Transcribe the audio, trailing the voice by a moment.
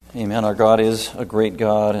Amen. Our God is a great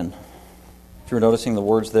God, and if you're noticing the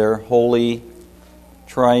words there, holy,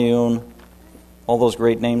 triune, all those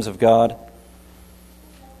great names of God.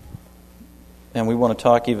 And we want to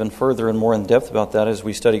talk even further and more in depth about that as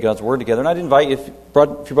we study God's Word together. And I'd invite you, if you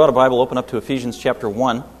brought a Bible, open up to Ephesians chapter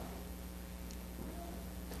 1.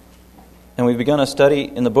 And we've begun a study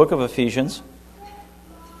in the book of Ephesians.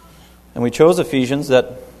 And we chose Ephesians,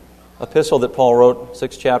 that epistle that Paul wrote,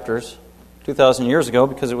 6 chapters, 2,000 years ago,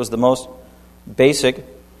 because it was the most basic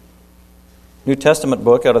New Testament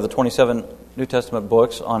book out of the 27 New Testament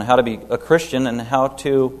books on how to be a Christian and how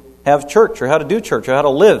to have church, or how to do church, or how to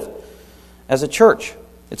live as a church.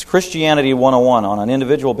 It's Christianity 101 on an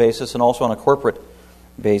individual basis and also on a corporate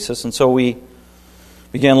basis. And so we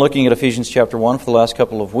began looking at Ephesians chapter 1 for the last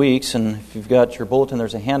couple of weeks. And if you've got your bulletin,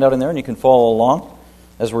 there's a handout in there and you can follow along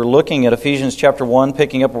as we're looking at Ephesians chapter 1,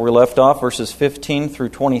 picking up where we left off, verses 15 through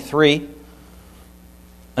 23.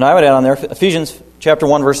 And I would add on there, Ephesians chapter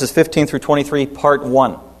 1, verses 15 through 23, part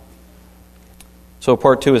 1. So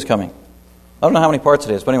part 2 is coming. I don't know how many parts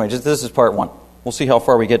it is, but anyway, this is part 1. We'll see how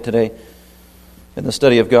far we get today in the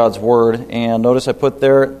study of God's Word. And notice I put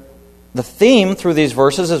there, the theme through these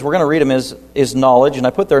verses, as we're going to read them, is knowledge. And I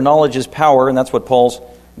put there, knowledge is power, and that's what Paul's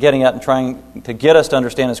getting at and trying to get us to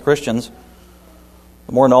understand as Christians.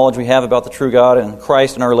 The more knowledge we have about the true God and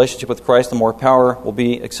Christ and our relationship with Christ, the more power will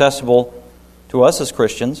be accessible to us as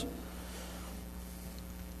Christians.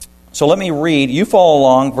 So let me read. You follow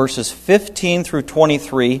along verses 15 through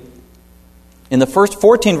 23. In the first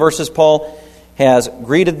 14 verses, Paul has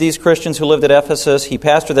greeted these Christians who lived at Ephesus. He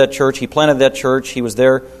pastored that church. He planted that church. He was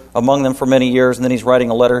there among them for many years. And then he's writing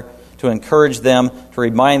a letter to encourage them, to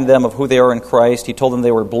remind them of who they are in Christ. He told them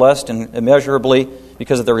they were blessed immeasurably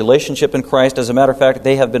because of their relationship in Christ. As a matter of fact,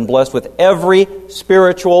 they have been blessed with every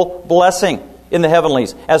spiritual blessing in the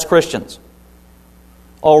heavenlies as Christians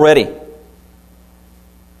already.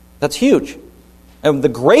 That's huge. And the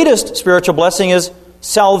greatest spiritual blessing is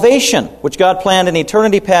salvation, which God planned in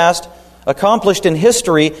eternity past, accomplished in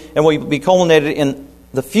history, and will be culminated in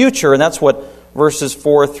the future. And that's what verses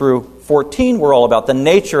 4 through 14 were all about, the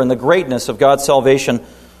nature and the greatness of God's salvation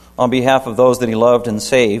on behalf of those that He loved and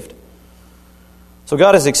saved. So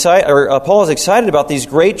God is excited, Paul is excited about these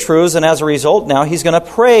great truths, and as a result now he's going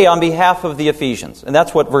to pray on behalf of the Ephesians. And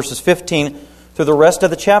that's what verses 15 through the rest of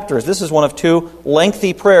the chapters. This is one of two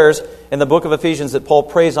lengthy prayers in the book of Ephesians that Paul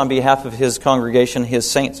prays on behalf of his congregation, his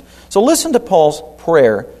saints. So listen to Paul's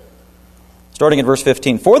prayer, starting in verse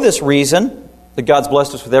 15. For this reason, that God's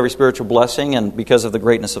blessed us with every spiritual blessing, and because of the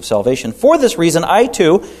greatness of salvation. For this reason, I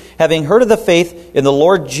too, having heard of the faith in the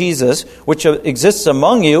Lord Jesus, which exists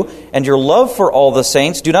among you, and your love for all the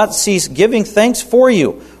saints, do not cease giving thanks for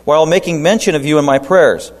you, while making mention of you in my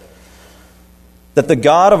prayers, that the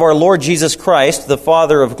God of our Lord Jesus Christ, the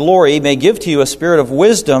Father of glory, may give to you a spirit of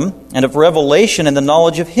wisdom and of revelation in the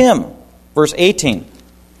knowledge of Him. Verse 18.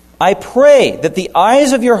 I pray that the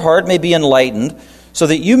eyes of your heart may be enlightened, so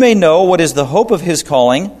that you may know what is the hope of His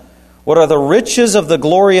calling, what are the riches of the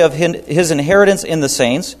glory of His inheritance in the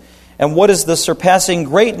saints, and what is the surpassing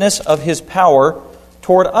greatness of His power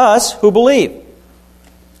toward us who believe.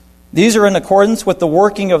 These are in accordance with the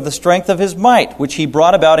working of the strength of His might, which He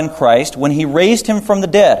brought about in Christ when He raised Him from the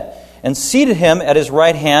dead and seated Him at His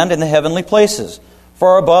right hand in the heavenly places,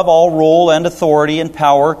 far above all rule and authority and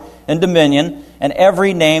power and dominion and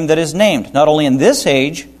every name that is named, not only in this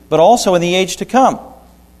age, but also in the age to come.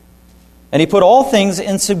 And He put all things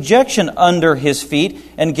in subjection under His feet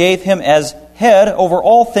and gave Him as head over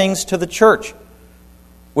all things to the church,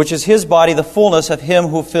 which is His body, the fullness of Him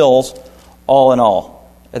who fills all in all.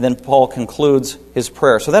 And then Paul concludes his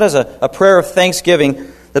prayer. So that is a prayer of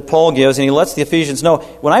thanksgiving that Paul gives, and he lets the Ephesians know,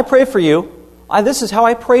 when I pray for you, this is how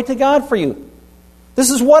I pray to God for you. This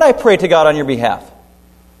is what I pray to God on your behalf.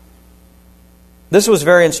 This was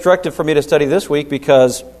very instructive for me to study this week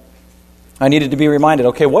because I needed to be reminded,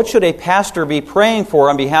 okay, what should a pastor be praying for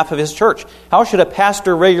on behalf of his church? How should a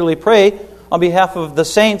pastor regularly pray on behalf of the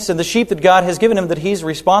saints and the sheep that God has given him that he's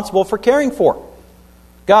responsible for caring for?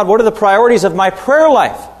 God, what are the priorities of my prayer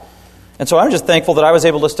life? And so I'm just thankful that I was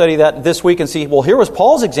able to study that this week and see, well, here was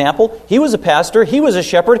Paul's example. He was a pastor, he was a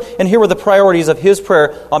shepherd, and here were the priorities of his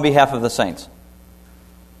prayer on behalf of the saints.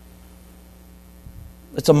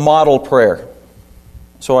 It's a model prayer.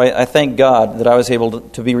 So I thank God that I was able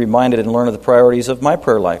to be reminded and learn of the priorities of my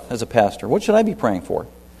prayer life as a pastor. What should I be praying for?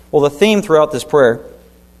 Well, the theme throughout this prayer,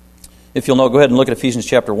 if you'll know, go ahead and look at Ephesians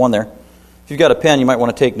chapter 1 there. If you've got a pen, you might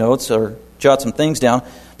want to take notes or jot some things down.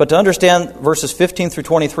 But to understand verses 15 through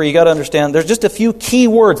 23, you got to understand there's just a few key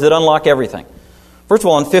words that unlock everything. First of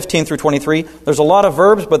all, in 15 through 23, there's a lot of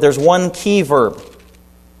verbs, but there's one key verb.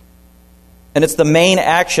 And it's the main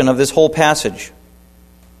action of this whole passage.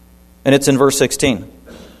 And it's in verse 16.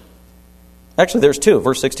 Actually, there's two.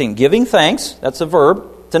 Verse 16, giving thanks, that's a verb,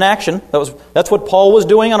 it's an action. That's what Paul was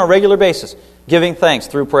doing on a regular basis, giving thanks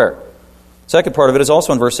through prayer. Second part of it is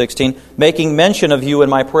also in verse 16, making mention of you in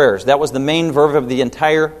my prayers. That was the main verb of the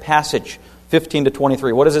entire passage, 15 to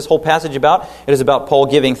 23. What is this whole passage about? It is about Paul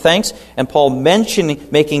giving thanks and Paul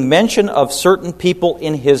making mention of certain people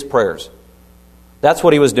in his prayers. That's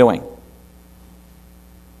what he was doing.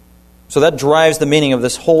 So that drives the meaning of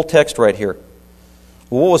this whole text right here.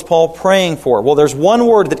 What was Paul praying for? Well, there's one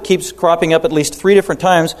word that keeps cropping up at least 3 different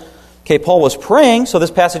times. Okay, Paul was praying, so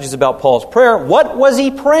this passage is about Paul's prayer. What was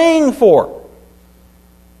he praying for?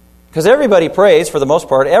 Because everybody prays, for the most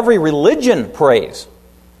part. Every religion prays.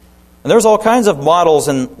 And there's all kinds of models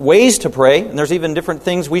and ways to pray, and there's even different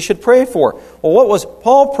things we should pray for. Well, what was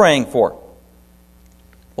Paul praying for?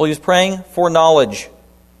 Well, he was praying for knowledge.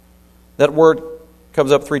 That word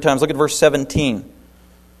comes up 3 times. Look at verse 17.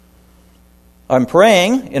 I'm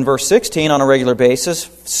praying, in verse 16, on a regular basis,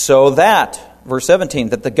 so that, verse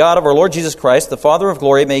 17, that the God of our Lord Jesus Christ, the Father of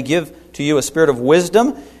glory, may give to you a spirit of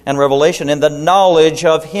wisdom and revelation in the knowledge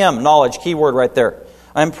of Him. Knowledge, key word right there.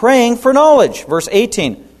 I'm praying for knowledge. Verse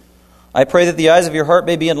 18, I pray that the eyes of your heart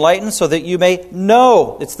may be enlightened so that you may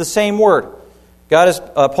know. It's the same word.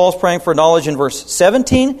 Paul's praying for knowledge in verse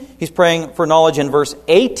 17. He's praying for knowledge in verse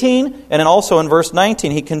 18. And then also in verse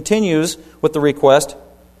 19, he continues with the request.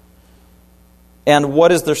 And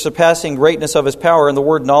what is the surpassing greatness of His power? And the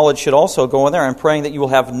word knowledge should also go in there. I'm praying that you will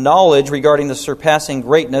have knowledge regarding the surpassing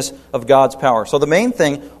greatness of God's power. So the main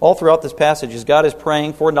thing all throughout this passage is God is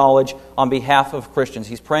praying for knowledge on behalf of Christians.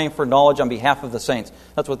 He's praying for knowledge on behalf of the saints.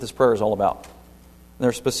 That's what this prayer is all about. And there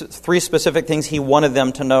are 3 specific things He wanted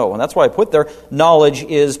them to know. And that's why I put there, knowledge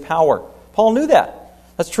is power. Paul knew that.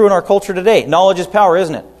 That's true in our culture today. Knowledge is power,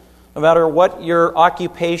 isn't it? No matter what your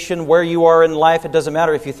occupation, where you are in life, it doesn't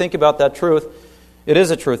matter. If you think about that truth, it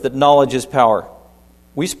is a truth that knowledge is power.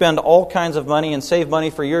 We spend all kinds of money and save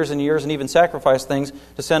money for years and years and even sacrifice things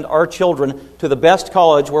to send our children to the best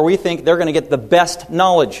college where we think they're going to get the best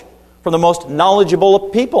knowledge from the most knowledgeable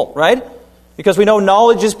of people, right? Because we know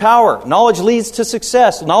knowledge is power. Knowledge leads to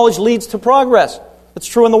success. Knowledge leads to progress. That's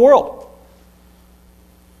true in the world.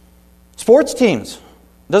 Sports teams,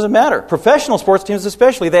 it doesn't matter. Professional sports teams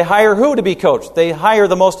especially, they hire who to be coached? They hire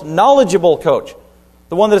the most knowledgeable coach.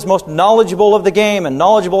 The one that is most knowledgeable of the game and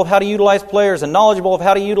knowledgeable of how to utilize players and knowledgeable of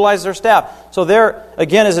how to utilize their staff. So there,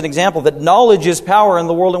 again, is an example that knowledge is power in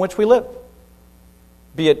the world in which we live.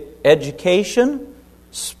 Be it education,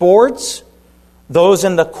 sports, those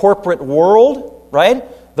in the corporate world, right?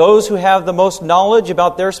 Those who have the most knowledge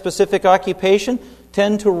about their specific occupation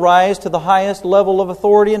tend to rise to the highest level of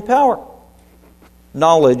authority and power.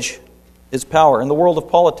 Knowledge is power. In the world of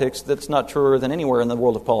politics, that's not truer than anywhere in the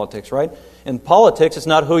world of politics, right? In politics, it's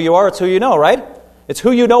not who you are, it's who you know, right? It's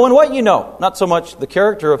who you know and what you know. Not so much the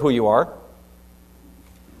character of who you are.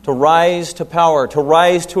 To rise to power, to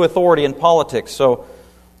rise to authority in politics. So,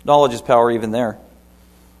 knowledge is power even there.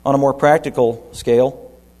 On a more practical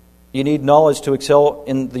scale, you need knowledge to excel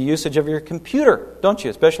in the usage of your computer, don't you?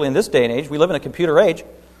 Especially in this day and age. We live in a computer age.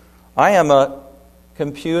 I am a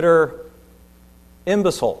computer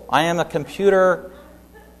imbecile. I am a computer,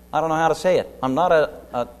 I don't know how to say it. I'm not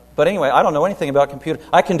but anyway, I don't know anything about computer.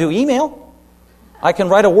 I can do email. I can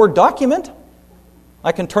write a Word document.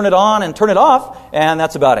 I can turn it on and turn it off, and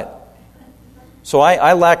that's about it. So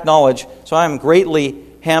I lack knowledge, so I'm greatly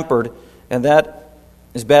hampered, and that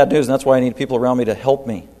is bad news, and that's why I need people around me to help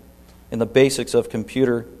me in the basics of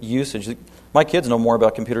computer usage. My kids know more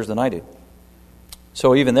about computers than I do.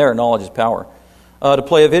 So even there, knowledge is power. To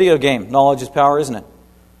play a video game, knowledge is power, isn't it?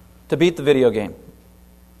 To beat the video game.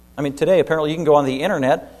 I mean, today, apparently, you can go on the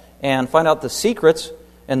internet and find out the secrets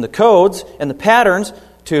and the codes and the patterns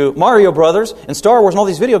to Mario Brothers and Star Wars and all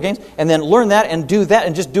these video games, and then learn that and do that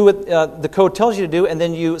and just do what the code tells you to do, and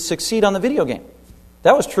then you succeed on the video game.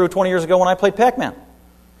 That was true 20 years ago when I played Pac-Man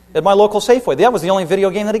at my local Safeway. That was the only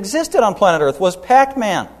video game that existed on planet Earth, was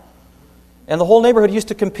Pac-Man. And the whole neighborhood used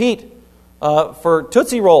to compete for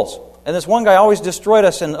Tootsie Rolls. And this one guy always destroyed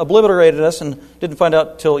us and obliterated us, and didn't find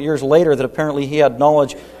out till years later that apparently he had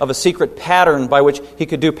knowledge of a secret pattern by which he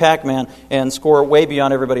could do Pac-Man and score way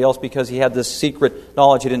beyond everybody else because he had this secret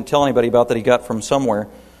knowledge he didn't tell anybody about that he got from somewhere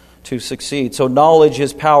to succeed. So knowledge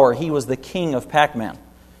is power. He was the king of Pac-Man.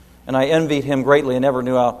 And I envied him greatly and never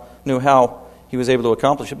knew how he was able to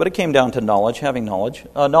accomplish it. But it came down to knowledge, having knowledge.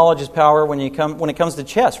 Knowledge is power when it comes to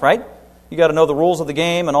chess, right? You got to know the rules of the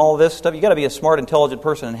game and all of this stuff. You got to be a smart, intelligent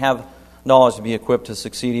person and have knowledge to be equipped to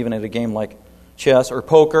succeed even at a game like chess or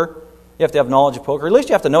poker. You have to have knowledge of poker. At least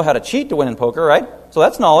you have to know how to cheat to win in poker, right? So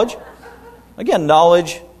that's knowledge. Again,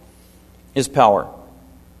 knowledge is power.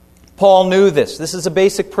 Paul knew this. This is a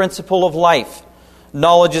basic principle of life.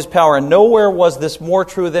 Knowledge is power. And nowhere was this more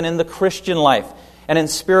true than in the Christian life and in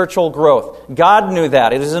spiritual growth. God knew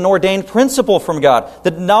that. It is an ordained principle from God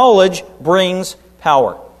that knowledge brings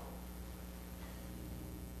power.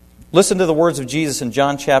 Listen to the words of Jesus in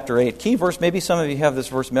John chapter 8. Key verse, maybe some of you have this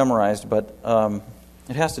verse memorized, but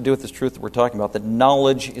it has to do with this truth that we're talking about, that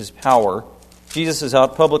knowledge is power. Jesus is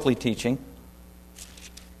out publicly teaching.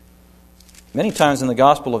 Many times in the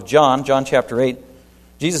Gospel of John, John chapter 8,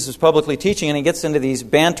 Jesus is publicly teaching, and he gets into these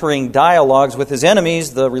bantering dialogues with his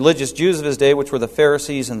enemies, the religious Jews of his day, which were the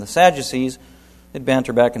Pharisees and the Sadducees. They'd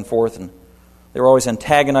banter back and forth, and they were always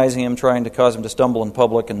antagonizing him, trying to cause him to stumble in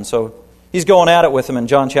public, and so he's going at it with them in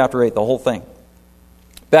John chapter 8, the whole thing.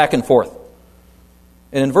 Back and forth.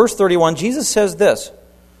 And in verse 31, Jesus says this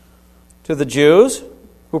to the Jews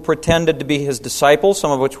who pretended to be his disciples,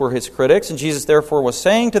 some of which were his critics. And Jesus therefore was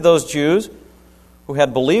saying to those Jews who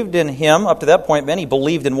had believed in him, up to that point many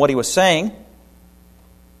believed in what he was saying,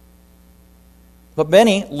 but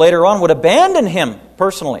many later on would abandon him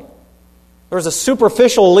personally. There was a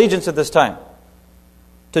superficial allegiance at this time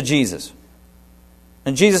to Jesus.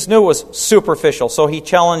 And Jesus knew it was superficial, so he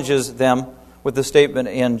challenges them with the statement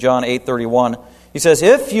in John 8:31. He says,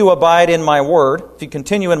 if you abide in my word, if you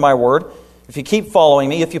continue in my word, if you keep following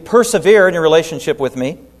me, if you persevere in your relationship with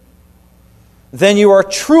me, then you are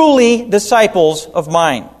truly disciples of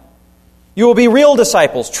mine. You will be real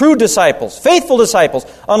disciples, true disciples, faithful disciples,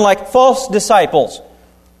 unlike false disciples.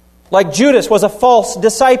 Like Judas was a false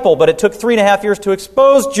disciple, but it took 3.5 years to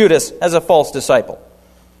expose Judas as a false disciple.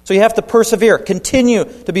 So you have to persevere, continue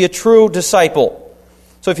to be a true disciple.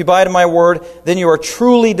 So if you abide in my word, then you are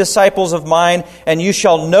truly disciples of mine, and you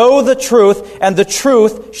shall know the truth, and the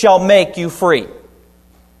truth shall make you free.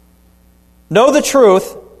 Know the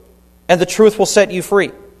truth, and the truth will set you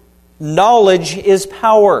free. Knowledge is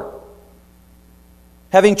power.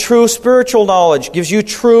 Having true spiritual knowledge gives you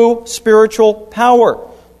true spiritual power.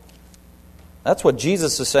 That's what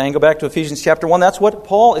Jesus is saying. Go back to Ephesians chapter 1. That's what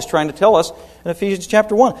Paul is trying to tell us in Ephesians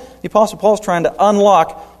chapter 1. The Apostle Paul is trying to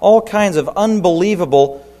unlock all kinds of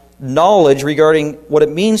unbelievable knowledge regarding what it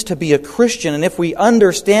means to be a Christian. And if we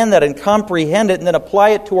understand that and comprehend it and then apply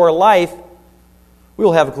it to our life, we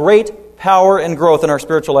will have great power and growth in our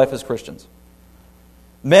spiritual life as Christians.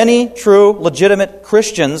 Many true, legitimate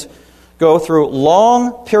Christians go through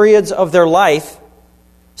long periods of their life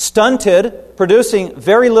stunted, producing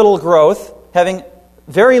very little growth, having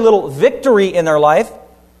very little victory in their life,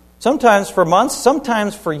 sometimes for months,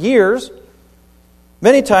 sometimes for years,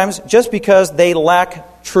 many times just because they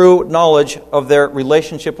lack true knowledge of their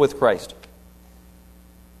relationship with Christ.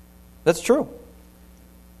 That's true.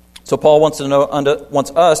 So Paul wants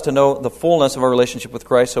us to know the fullness of our relationship with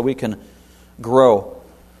Christ so we can grow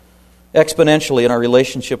exponentially in our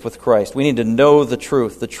relationship with Christ. We need to know the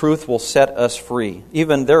truth. The truth will set us free.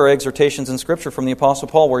 Even there are exhortations in Scripture from the Apostle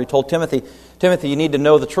Paul where he told Timothy, you need to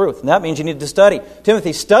know the truth. And that means you need to study.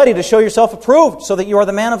 Timothy, study to show yourself approved so that you are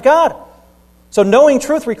the man of God. So knowing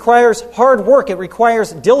truth requires hard work. It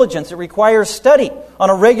requires diligence. It requires study on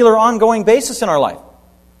a regular, ongoing basis in our life.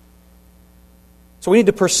 So we need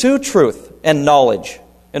to pursue truth and knowledge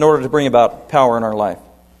in order to bring about power in our life.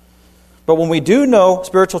 But when we do know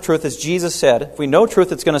spiritual truth, as Jesus said, if we know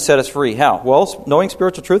truth, it's going to set us free. How? Well, knowing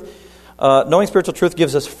spiritual truth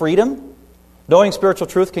gives us freedom. Knowing spiritual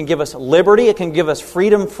truth can give us liberty. It can give us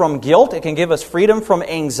freedom from guilt. It can give us freedom from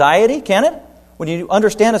anxiety, can it? When you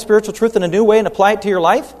understand a spiritual truth in a new way and apply it to your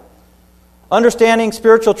life. Understanding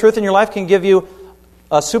spiritual truth in your life can give you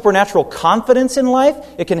a supernatural confidence in life.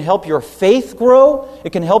 It can help your faith grow.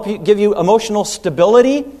 It can help you give you emotional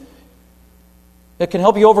stability. It can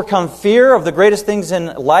help you overcome fear of the greatest things in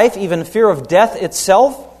life. Even fear of death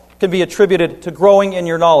itself can be attributed to growing in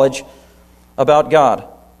your knowledge about God.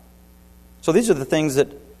 So these are the things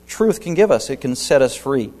that truth can give us. It can set us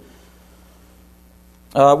free.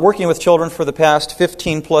 Working with children for the past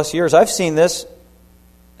 15 plus years, I've seen this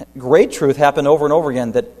great truth happen over and over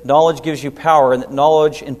again, that knowledge gives you power, and that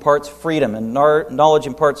knowledge imparts freedom, and knowledge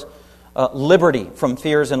imparts liberty from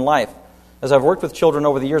fears in life. As I've worked with children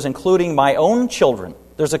over the years, including my own children,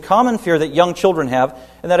 there's a common fear that young children have,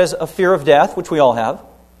 and that is a fear of death, which we all have.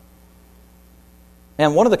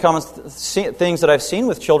 And one of the common things that I've seen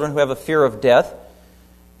with children who have a fear of death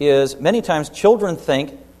is many times children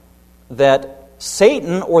think that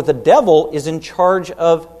Satan or the devil is in charge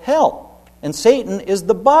of hell. And Satan is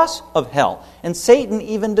the boss of hell. And Satan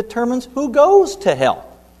even determines who goes to hell.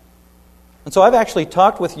 And so I've actually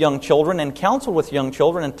talked with young children and counseled with young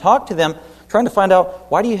children and talked to them, trying to find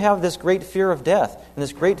out, why do you have this great fear of death and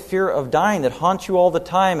this great fear of dying that haunts you all the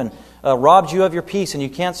time and robs you of your peace and you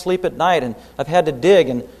can't sleep at night? And I've had to dig,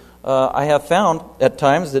 and I have found at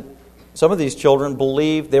times that some of these children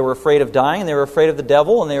believed they were afraid of dying, and they were afraid of the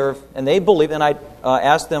devil, and they believed. And I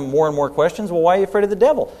asked them more and more questions. Well, why are you afraid of the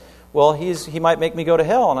devil? Well, he might make me go to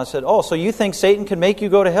hell. And I said, oh, so you think Satan can make you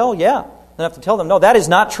go to hell? Yeah. Then I have to tell them, no, that is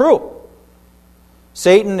not true.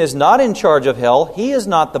 Satan is not in charge of hell. He is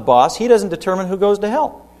not the boss. He doesn't determine who goes to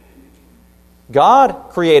hell.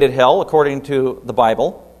 God created hell according to the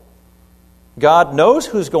Bible. God knows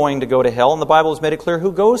who's going to go to hell, and the Bible has made it clear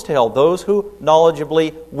who goes to hell. Those who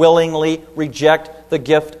knowledgeably, willingly reject the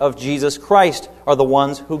gift of Jesus Christ are the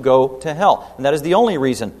ones who go to hell. And that is the only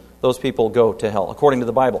reason those people go to hell, according to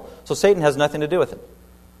the Bible. So Satan has nothing to do with it.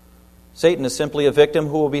 Satan is simply a victim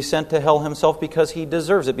who will be sent to hell himself because he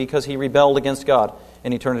deserves it, because he rebelled against God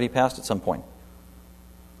in eternity past at some point.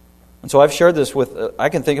 And so I've shared this with, I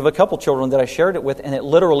can think of a couple children that I shared it with, and it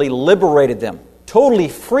literally liberated them, totally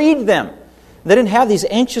freed them. They didn't have these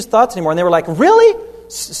anxious thoughts anymore, and they were like, really?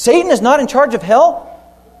 Satan is not in charge of hell?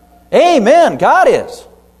 Amen, God is.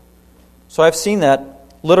 So I've seen that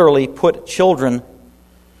literally put children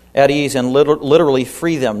at ease and literally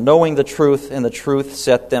free them, knowing the truth, and the truth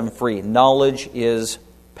set them free. Knowledge is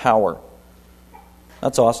power.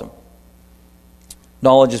 That's awesome.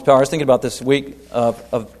 Knowledge is power. I was thinking about this week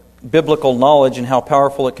of biblical knowledge and how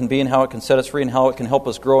powerful it can be and how it can set us free and how it can help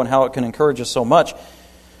us grow and how it can encourage us so much.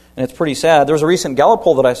 And it's pretty sad. There was a recent Gallup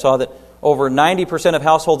poll that I saw that over 90% of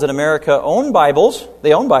households in America own Bibles.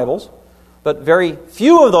 They own Bibles, but very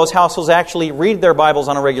few of those households actually read their Bibles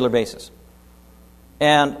on a regular basis.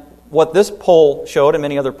 And what this poll showed, and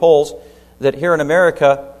many other polls, that here in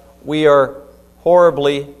America, we are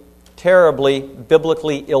horribly, terribly,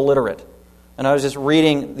 biblically illiterate. And I was just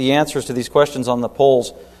reading the answers to these questions on the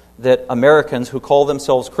polls, that Americans who call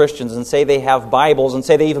themselves Christians and say they have Bibles and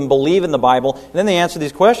say they even believe in the Bible, and then they answer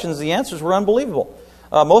these questions, the answers were unbelievable.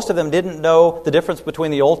 Most of them didn't know the difference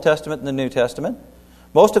between the Old Testament and the New Testament.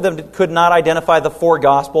 Most of them could not identify the four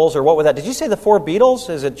Gospels, or what was that? Did you say the four Beatles?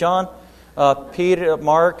 Is it John, Peter,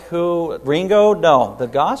 Mark, Ringo? No, the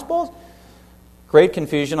Gospels? Great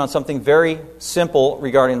confusion on something very simple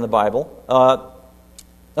regarding the Bible.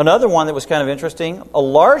 Another one that was kind of interesting, a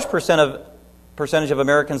large percentage of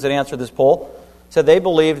Americans that answered this poll said they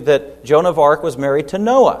believed that Joan of Arc was married to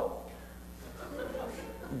Noah.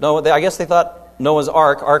 I guess they thought Noah's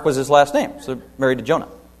Ark was his last name, so married to Jonah,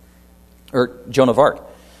 or Joan of Arc.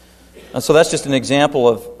 And so that's just an example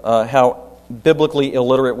of how biblically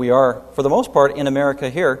illiterate we are, for the most part, in America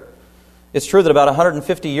here. It's true that about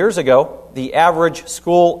 150 years ago, the average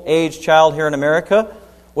school-age child here in America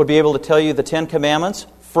would be able to tell you the Ten Commandments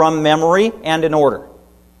from memory and in order.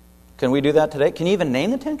 Can we do that today? Can you even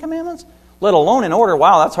name the Ten Commandments? Let alone in order.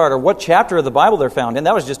 Wow, that's harder. What chapter of the Bible they're found in?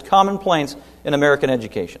 That was just commonplace in American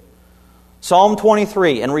education. Psalm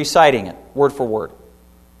 23 and reciting it, word for word.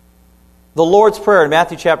 The Lord's Prayer in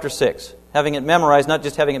Matthew chapter 6. Having it memorized, not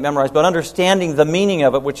just having it memorized, but understanding the meaning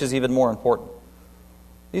of it, which is even more important.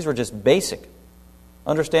 These were just basic.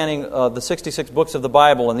 Understanding the 66 books of the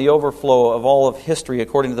Bible and the overflow of all of history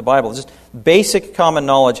according to the Bible. Just basic common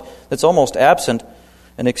knowledge that's almost absent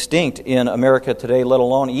and extinct in America today, let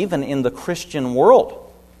alone even in the Christian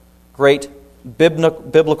world. Great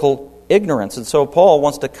biblical ignorance. And so Paul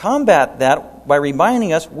wants to combat that by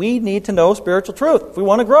reminding us we need to know spiritual truth if we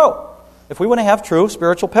want to grow, if we want to have true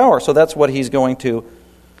spiritual power. So that's what he's going to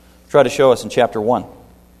try to show us in chapter 1.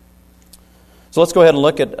 So let's go ahead and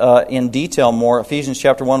look at in detail more Ephesians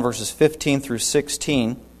chapter 1, verses 15 through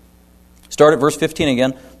 16. Start at verse 15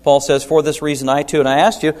 again. Paul says, "For this reason I too," and I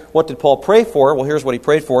asked you, what did Paul pray for? Well, here's what he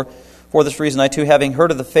prayed for. "For this reason I too, having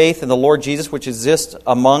heard of the faith in the Lord Jesus which exists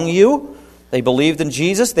among you," they believed in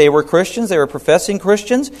Jesus, they were Christians, they were professing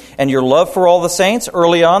Christians, "and your love for all the saints."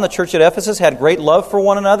 Early on, the church at Ephesus had great love for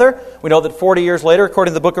one another. We know that 40 years later,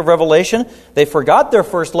 according to the book of Revelation, they forgot their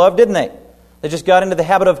first love, didn't they? They just got into the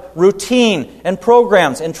habit of routine and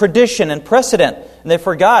programs and tradition and precedent, and they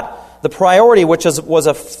forgot the priority, which was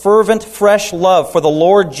a fervent, fresh love for the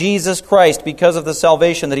Lord Jesus Christ because of the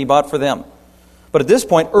salvation that He bought for them. But at this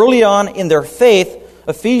point, early on in their faith,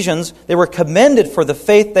 Ephesians, they were commended for the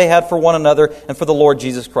faith they had for one another and for the Lord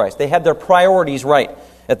Jesus Christ. They had their priorities right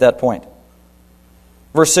at that point.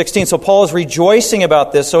 Verse 16, so Paul is rejoicing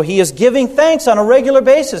about this, so he is giving thanks on a regular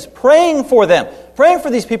basis, praying for them, praying for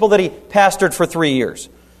these people that he pastored for 3 years.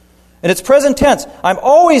 And it's present tense. I'm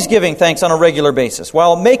always giving thanks on a regular basis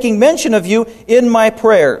while making mention of you in my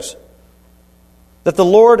prayers, that the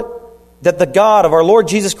Lord that the God of our Lord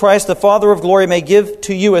Jesus Christ, the Father of glory, may give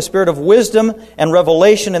to you a spirit of wisdom and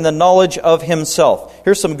revelation in the knowledge of Himself.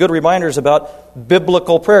 Here's some good reminders about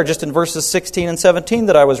biblical prayer, just in verses 16 and 17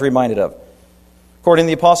 that I was reminded of. According to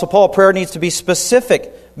the Apostle Paul, prayer needs to be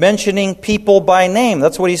specific, mentioning people by name.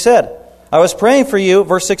 That's what he said. I was praying for you,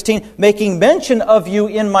 verse 16, making mention of you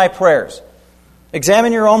in my prayers.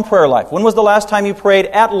 Examine your own prayer life. When was the last time you prayed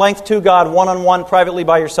at length to God, one-on-one, privately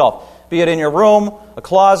by yourself? Be it in your room, a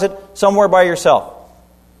closet, somewhere by yourself.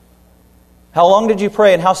 How long did you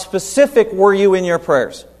pray and how specific were you in your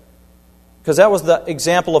prayers? Because that was the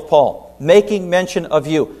example of Paul. Making mention of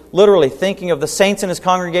you. Literally thinking of the saints in his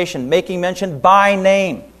congregation. Making mention by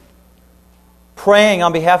name. Praying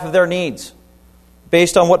on behalf of their needs.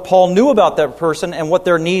 Based on what Paul knew about that person and what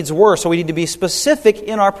their needs were. So we need to be specific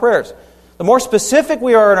in our prayers. The more specific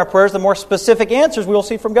we are in our prayers, the more specific answers we will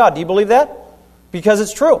see from God. Do you believe that? Because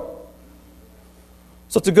it's true.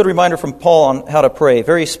 So it's a good reminder from Paul on how to pray.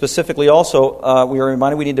 Very specifically also, we are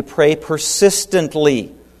reminded we need to pray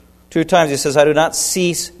persistently. 2 times he says, I do not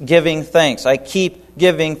cease giving thanks. I keep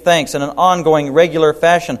giving thanks in an ongoing, regular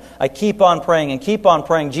fashion. I keep on praying and keep on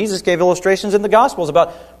praying. Jesus gave illustrations in the Gospels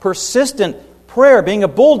about persistent prayer, being a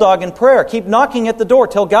bulldog in prayer. Keep knocking at the door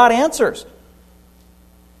till God answers.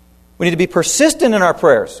 We need to be persistent in our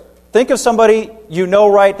prayers. Think of somebody you know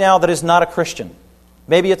right now that is not a Christian.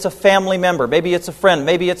 Maybe it's a family member. Maybe it's a friend.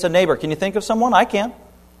 Maybe it's a neighbor. Can you think of someone? I can.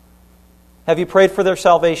 Have you prayed for their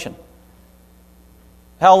salvation?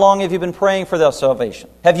 How long have you been praying for their salvation?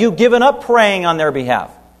 Have you given up praying on their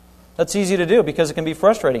behalf? That's easy to do because it can be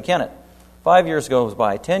frustrating, can't it? 5 years goes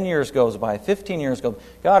by, 10 years goes by, 15 years goes by.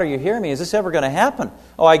 God, are you hearing me? Is this ever going to happen?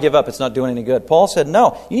 Oh, I give up. It's not doing any good. Paul said,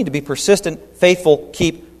 no, you need to be persistent, faithful,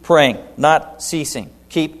 keep praying, not ceasing.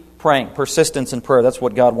 Keep praying. Persistence in prayer. That's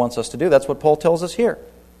what God wants us to do. That's what Paul tells us here.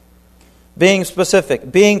 Being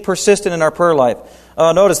specific, being persistent in our prayer life.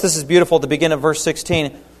 Notice this is beautiful at the beginning of verse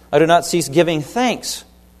 16. I do not cease giving thanks.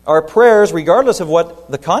 Our prayers, regardless of what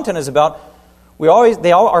the content is about,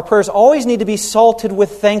 our prayers always need to be salted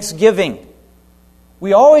with thanksgiving.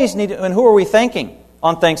 We always need to, and who are we thanking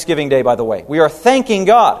on Thanksgiving Day, by the way? We are thanking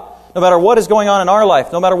God. No matter what is going on in our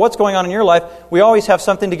life, no matter what's going on in your life, we always have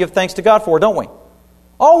something to give thanks to God for, don't we?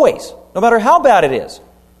 Always. No matter how bad it is.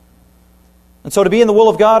 And so to be in the will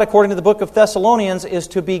of God, according to the book of Thessalonians, is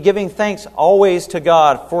to be giving thanks always to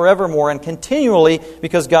God forevermore and continually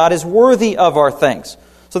because God is worthy of our thanks.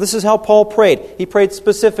 So this is how Paul prayed. He prayed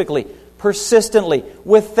specifically, persistently,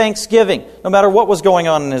 with thanksgiving, no matter what was going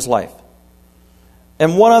on in his life.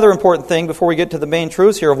 And one other important thing before we get to the main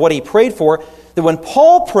truths here of what he prayed for, that when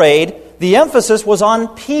Paul prayed, the emphasis was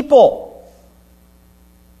on people.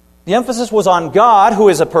 The emphasis was on God, who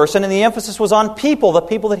is a person, and the emphasis was on people, the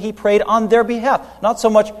people that he prayed on their behalf. Not so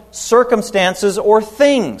much circumstances or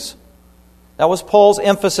things. That was Paul's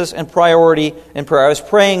emphasis and priority in prayer. I was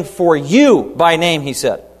praying for you by name, he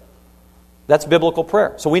said. That's biblical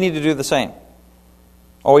prayer. So we need to do the same.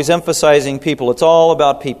 Always emphasizing people. It's all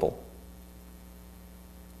about people.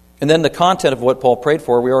 And then the content of what Paul prayed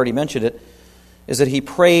for, we already mentioned it, is that he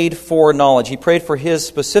prayed for knowledge. He prayed for his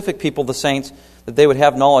specific people, the saints, that they would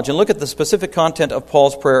have knowledge. And look at the specific content of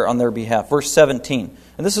Paul's prayer on their behalf. Verse 17.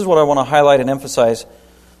 And this is what I want to highlight and emphasize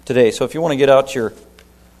today. So if you want to get out your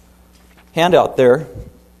handout there,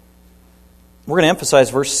 we're going to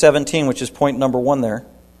emphasize verse 17, which is point number 1 there.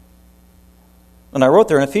 And I wrote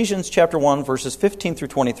there in Ephesians chapter 1, verses 15 through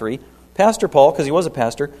 23, Pastor Paul, because he was a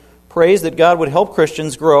pastor, prays that God would help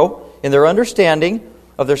Christians grow in their understanding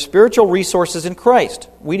of their spiritual resources in Christ.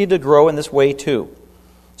 We need to grow in this way too.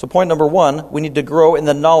 So point number 1, we need to grow in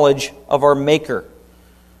the knowledge of our Maker,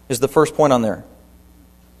 is the first point on there.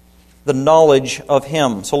 The knowledge of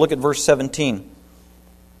Him. So look at verse 17.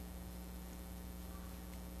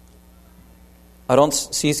 I don't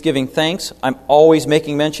cease giving thanks. I'm always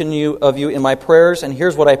making mention of you in my prayers, and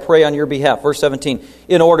here's what I pray on your behalf. Verse 17.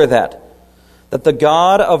 In order that the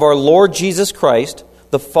God of our Lord Jesus Christ,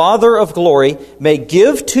 the Father of glory, may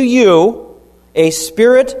give to you a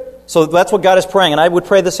spirit. So that's what God is praying, and I would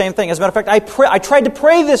pray the same thing. As a matter of fact, I tried to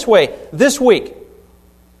pray this way this week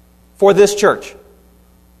for this church.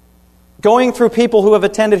 Going through people who have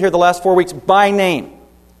attended here the last 4 weeks by name,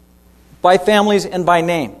 by families and by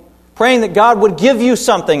name. Praying that God would give you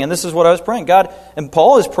something, and this is what I was praying. God, and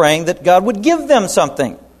Paul is praying that God would give them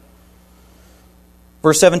something.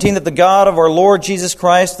 Verse 17, that the God of our Lord Jesus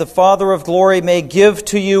Christ, the Father of glory, may give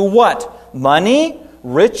to you what? Money?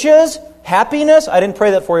 Riches? Happiness? I didn't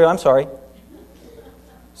pray that for you, I'm sorry.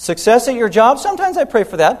 Success at your job? Sometimes I pray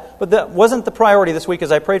for that, but that wasn't the priority this week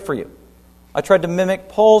as I prayed for you. I tried to mimic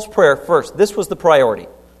Paul's prayer first. This was the priority.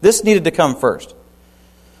 This needed to come first.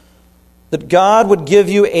 that God would give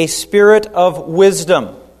you a spirit of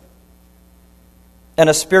wisdom and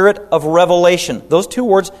a spirit of revelation. Those two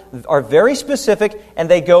words are very specific and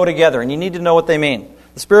they go together, and you need to know what they mean.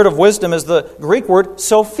 The spirit of wisdom is the Greek word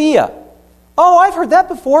Sophia. Oh, I've heard that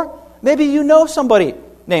before. Maybe you know somebody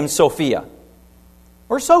named Sophia.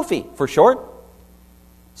 Or Sophie for short.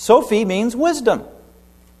 Sophie means wisdom.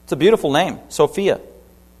 It's a beautiful name, Sophia.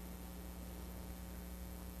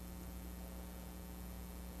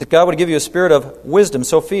 That God would give you a spirit of wisdom,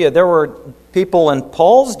 Sophia. There were people in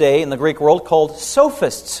Paul's day in the Greek world called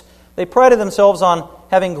sophists. They prided themselves on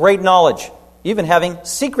having great knowledge, even having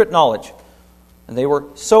secret knowledge. And they were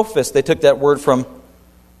sophists. They took that word from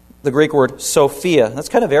the Greek word Sophia. That's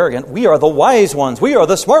kind of arrogant. We are the wise ones. We are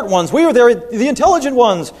the smart ones. We are the intelligent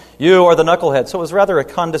ones. You are the knuckleheads. So it was rather a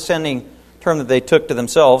condescending term that they took to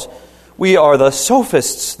themselves. We are the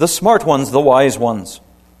sophists, the smart ones, the wise ones.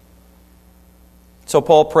 So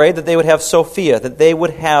Paul prayed that they would have Sophia, that they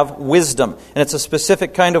would have wisdom. And it's a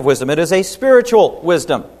specific kind of wisdom. It is a spiritual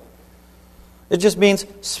wisdom. It just means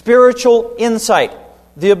spiritual insight.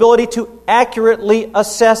 The ability to accurately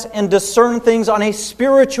assess and discern things on a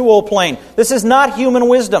spiritual plane. This is not human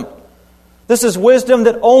wisdom. This is wisdom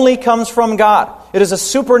that only comes from God. It is a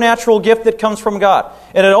supernatural gift that comes from God.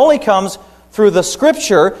 And it only comes through the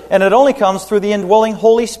Scripture, and it only comes through the indwelling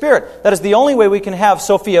Holy Spirit. That is the only way we can have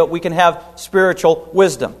Sophia, we can have spiritual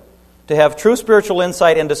wisdom. To have true spiritual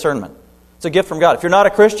insight and discernment. It's a gift from God. If you're not a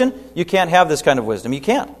Christian, you can't have this kind of wisdom. You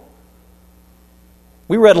can't.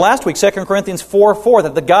 We read last week, 2 Corinthians 4:4,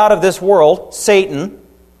 that the God of this world, Satan,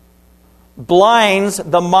 blinds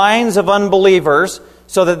the minds of unbelievers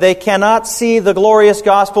so that they cannot see the glorious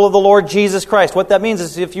gospel of the Lord Jesus Christ. What that means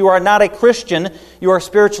is if you are not a Christian, you are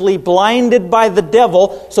spiritually blinded by the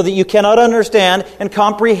devil so that you cannot understand and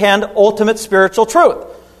comprehend ultimate spiritual truth.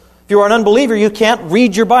 If you are an unbeliever, you can't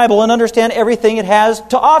read your Bible and understand everything it has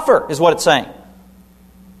to offer, is what it's saying.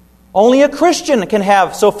 Only a Christian can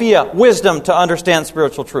have Sophia, wisdom to understand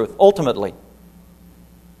spiritual truth, ultimately.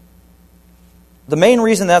 The main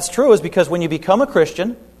reason that's true is because when you become a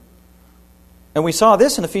Christian, and we saw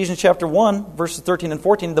this in Ephesians chapter 1, verses 13 and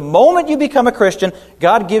 14, the moment you become a Christian,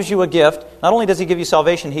 God gives you a gift. Not only does He give you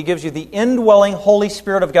salvation, He gives you the indwelling Holy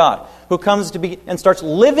Spirit of God, who comes to be and starts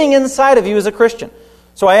living inside of you as a Christian.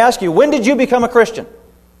 So I ask you, when did you become a Christian?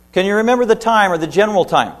 Can you remember the time or the general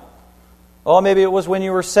time? Oh, maybe it was when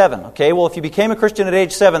you were 7. Okay, well, if you became a Christian at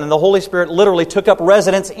age 7, then the Holy Spirit literally took up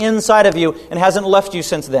residence inside of you and hasn't left you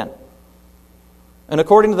since then. And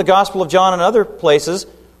according to the Gospel of John and other places,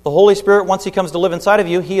 the Holy Spirit, once He comes to live inside of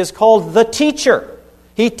you, He is called the teacher.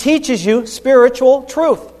 He teaches you spiritual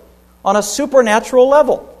truth on a supernatural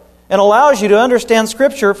level and allows you to understand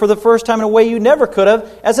Scripture for the first time in a way you never could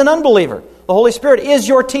have as an unbeliever. The Holy Spirit is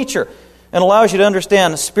your teacher and allows you to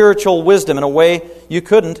understand spiritual wisdom in a way you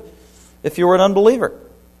couldn't if you were an unbeliever.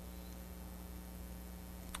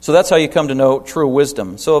 So that's how you come to know true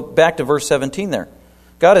wisdom. So back to verse 17 there.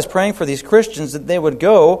 God is praying for these Christians that they would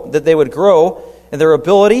grow in their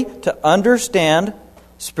ability to understand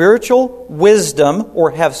spiritual wisdom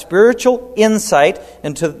or have spiritual insight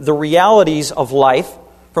into the realities of life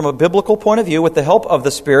from a biblical point of view with the help of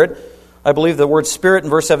the Spirit. I believe the word Spirit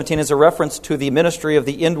in verse 17 is a reference to the ministry of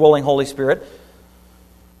the indwelling Holy Spirit.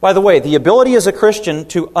 By the way, the ability as a Christian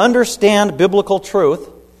to understand biblical truth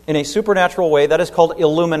in a supernatural way, that is called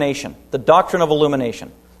illumination, the doctrine of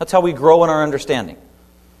illumination. That's how we grow in our understanding.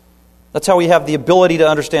 That's how we have the ability to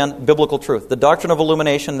understand biblical truth. The doctrine of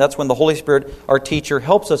illumination, that's when the Holy Spirit, our teacher,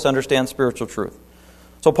 helps us understand spiritual truth.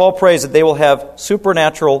 So Paul prays that they will have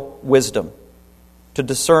supernatural wisdom to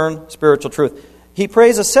discern spiritual truth. He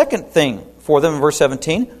prays a second thing for them in verse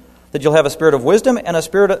 17, that you'll have a spirit of wisdom and a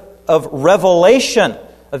spirit of revelation.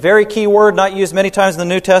 A very key word not used many times in the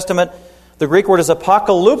New Testament. The Greek word is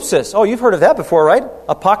apocalypsis. Oh, you've heard of that before, right?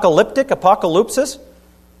 Apocalyptic, apocalypsis.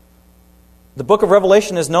 The book of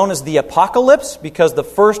Revelation is known as the Apocalypse because the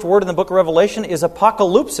first word in the book of Revelation is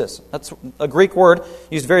apocalypsis. That's a Greek word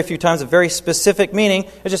used very few times, a very specific meaning.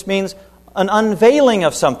 It just means an unveiling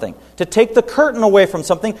of something. To take the curtain away from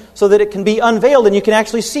something so that it can be unveiled and you can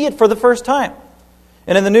actually see it for the first time.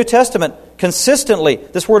 And in the New Testament, consistently,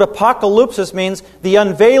 this word apocalypsis means the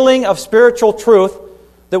unveiling of spiritual truth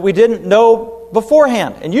that we didn't know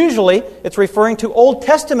beforehand. And usually, it's referring to Old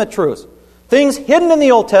Testament truths. Things hidden in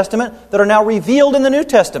the Old Testament that are now revealed in the New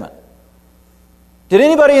Testament. Did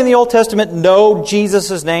anybody in the Old Testament know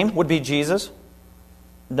Jesus' name would be Jesus?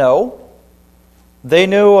 No. They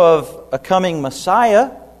knew of a coming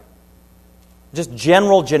Messiah. Just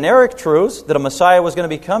general, generic truths that a Messiah was going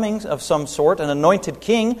to be coming of some sort, an anointed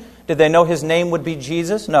king. Did they know His name would be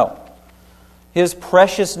Jesus? No. His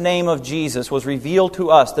precious name of Jesus was revealed to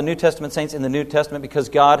us, the New Testament saints in the New Testament, because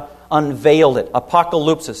God unveiled it.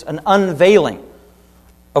 Apocalypsis, an unveiling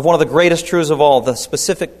of one of the greatest truths of all, the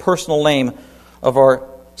specific personal name of our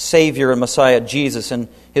Savior and Messiah, Jesus. And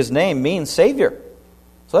His name means Savior.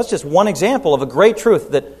 So that's just one example of a great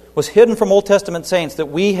truth that was hidden from Old Testament saints that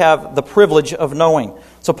we have the privilege of knowing.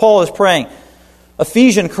 So Paul is praying,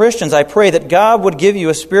 Ephesian Christians, I pray that God would give you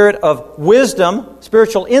a spirit of wisdom,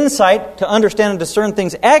 spiritual insight to understand and discern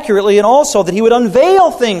things accurately, and also that He would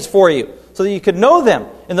unveil things for you so that you could know them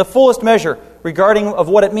in the fullest measure regarding of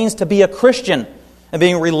what it means to be a Christian and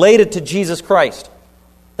being related to Jesus Christ.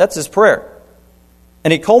 That's his prayer.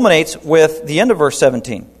 And he culminates with the end of verse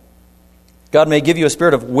 17. God may give you a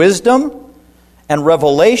spirit of wisdom and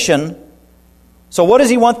revelation. So what does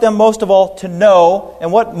He want them most of all to know?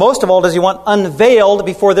 And what most of all does He want unveiled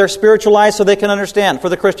before their spiritual eyes so they can understand for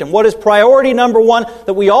the Christian? What is priority number one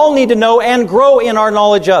that we all need to know and grow in our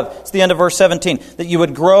knowledge of? It's the end of verse 17. That you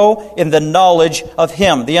would grow in the knowledge of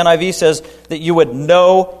Him. The NIV says that you would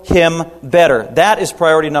know Him better. That is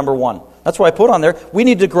priority number one. That's why I put on there, we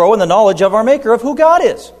need to grow in the knowledge of our Maker, of who God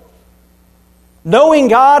is. Knowing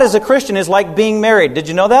God as a Christian is like being married. Did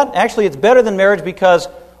you know that? Actually, it's better than marriage because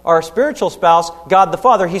our spiritual spouse, God the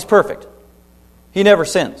Father, He's perfect. He never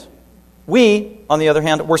sins. We, on the other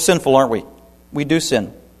hand, we're sinful, aren't we? We do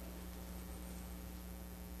sin.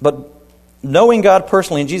 But knowing God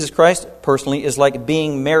personally and Jesus Christ personally is like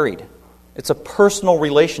being married. It's a personal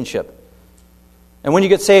relationship. And when you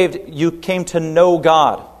get saved, you came to know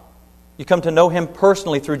God. You come to know Him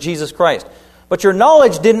personally through Jesus Christ. But your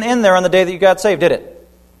knowledge didn't end there on the day that you got saved, did it?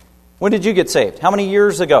 When did you get saved? How many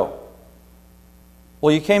years ago?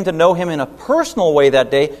 Well, you came to know Him in a personal way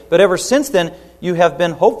that day, but ever since then, you have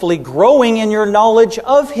been hopefully growing in your knowledge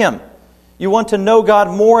of Him. You want to know God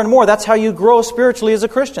more and more. That's how you grow spiritually as a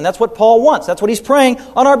Christian. That's what Paul wants. That's what he's praying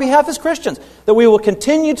on our behalf as Christians. That we will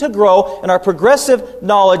continue to grow in our progressive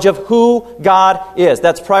knowledge of who God is.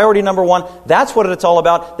 That's priority number one. That's what it's all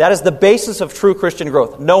about. That is the basis of true Christian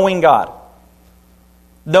growth. Knowing God.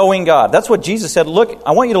 Knowing God. That's what Jesus said. Look,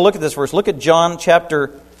 I want you to look at this verse. Look at John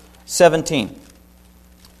chapter 17.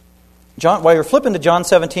 John, while you're flipping to John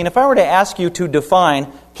 17, if I were to ask you to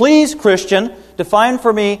define, please, Christian, define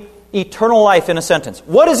for me eternal life in a sentence.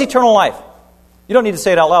 What is eternal life? You don't need to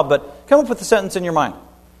say it out loud, but come up with the sentence in your mind.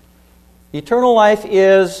 Eternal life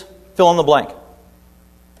is fill in the blank.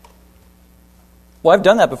 Well, I've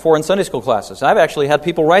done that before in Sunday school classes. I've actually had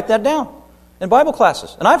people write that down in Bible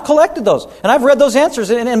classes. And I've collected those. And I've read those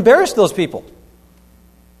answers and embarrassed those people.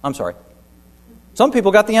 I'm sorry. Some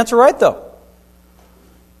people got the answer right, though.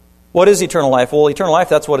 What is eternal life? Well, eternal life,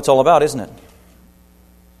 that's what it's all about, isn't it?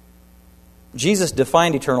 Jesus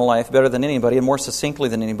defined eternal life better than anybody and more succinctly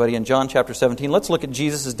than anybody in John chapter 17. Let's look at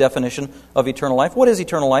Jesus' definition of eternal life. What is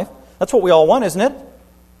eternal life? That's what we all want, isn't it?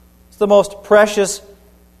 It's the most precious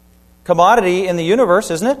commodity in the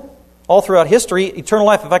universe, isn't it? All throughout history, eternal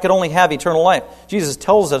life, if I could only have eternal life. Jesus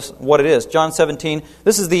tells us what it is. John 17,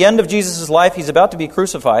 this is the end of Jesus' life. He's about to be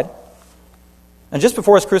crucified. And just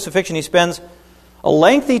before His crucifixion, He spends a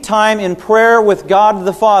lengthy time in prayer with God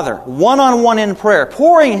the Father, one-on-one in prayer,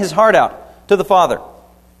 pouring His heart out to the Father.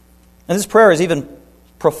 And this prayer is even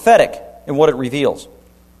prophetic in what it reveals.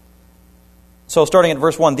 So starting at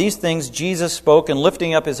verse 1, these things Jesus spoke, and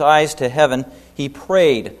lifting up His eyes to heaven, He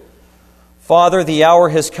prayed, Father, the hour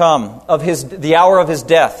has come, the hour of His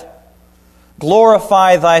death.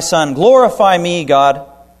 Glorify Thy Son. Glorify me, God,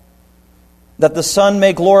 that the Son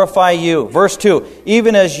may glorify You. Verse 2,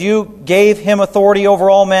 even as You gave Him authority over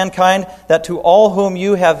all mankind, that to all whom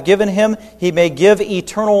You have given Him, He may give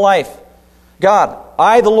eternal life. God,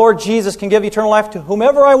 I, the Lord Jesus, can give eternal life to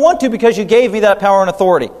whomever I want to because You gave me that power and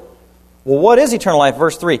authority. Well, what is eternal life?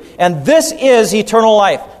 Verse 3, and this is eternal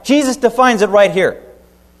life. Jesus defines it right here.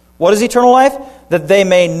 What is eternal life? That they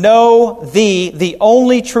may know Thee, the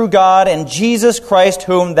only true God, and Jesus Christ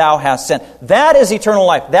whom Thou hast sent. That is eternal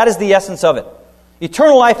life. That is the essence of it.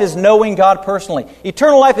 Eternal life is knowing God personally.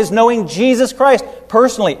 Eternal life is knowing Jesus Christ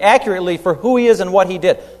personally, accurately for who He is and what He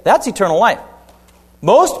did. That's eternal life.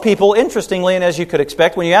 Most people, interestingly, and as you could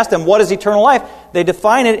expect, when you ask them what is eternal life, they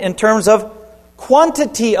define it in terms of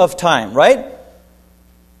quantity of time, right?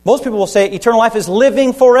 Most people will say eternal life is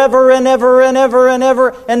living forever and ever and ever and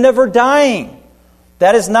ever and never dying.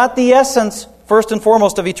 That is not the essence, first and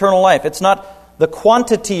foremost, of eternal life. It's not the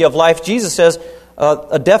quantity of life. Jesus says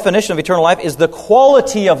a definition of eternal life is the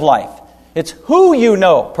quality of life. It's who you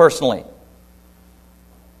know personally.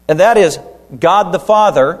 And that is God the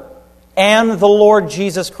Father and the Lord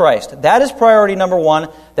Jesus Christ. That is priority number one.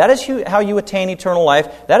 That is how you attain eternal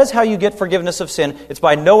life. That is how you get forgiveness of sin. It's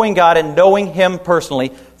by knowing God and knowing Him personally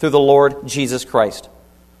through the Lord Jesus Christ.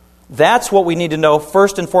 That's what we need to know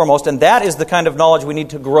first and foremost, and that is the kind of knowledge we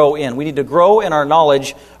need to grow in. We need to grow in our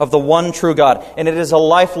knowledge of the one true God, and it is a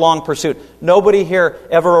lifelong pursuit. Nobody here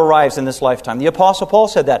ever arrives in this lifetime. The Apostle Paul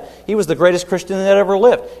said that. He was the greatest Christian that ever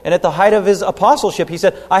lived, and at the height of his apostleship, he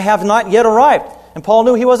said, I have not yet arrived. And Paul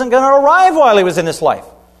knew he wasn't going to arrive while he was in this life.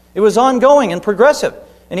 It was ongoing and progressive.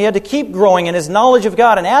 And he had to keep growing in his knowledge of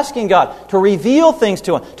God and asking God to reveal things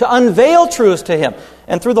to him, to unveil truths to him.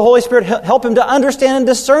 And through the Holy Spirit, help him to understand and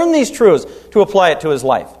discern these truths to apply it to his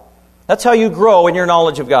life. That's how you grow in your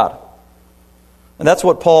knowledge of God. And that's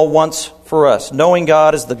what Paul wants for us. Knowing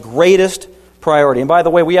God is the greatest priority. And by the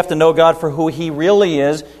way, we have to know God for who He really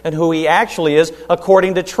is and who He actually is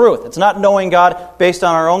according to truth. It's not knowing God based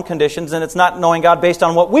on our own conditions, and it's not knowing God based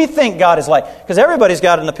on what we think God is like. Because everybody's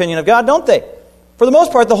got an opinion of God, don't they? For the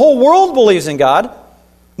most part, the whole world believes in God.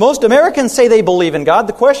 Most Americans say they believe in God.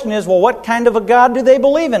 The question is, well, what kind of a God do they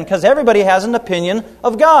believe in? Because everybody has an opinion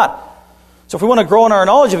of God. So if we want to grow in our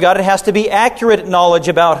knowledge of God, it has to be accurate knowledge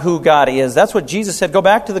about who God is. That's what Jesus said. Go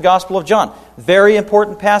back to the Gospel of John. Very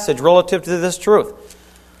important passage relative to this truth.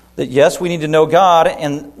 That yes, we need to know God,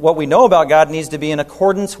 and what we know about God needs to be in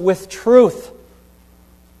accordance with truth.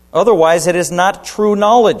 Otherwise, it is not true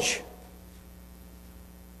knowledge.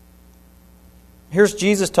 Here's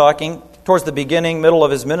Jesus talking towards the beginning, middle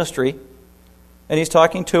of His ministry, and He's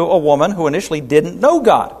talking to a woman who initially didn't know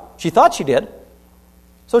God. She thought she did.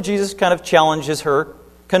 So Jesus kind of challenges her,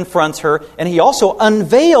 confronts her, and He also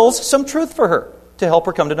unveils some truth for her to help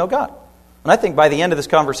her come to know God. And I think by the end of this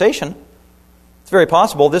conversation, it's very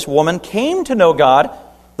possible this woman came to know God,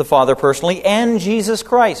 the Father personally, and Jesus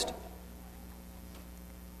Christ.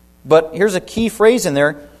 But here's a key phrase in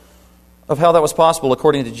there of how that was possible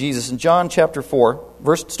according to Jesus. In John chapter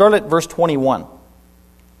 4, start at verse 21.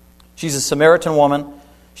 She's a Samaritan woman.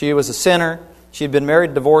 She was a sinner. She had been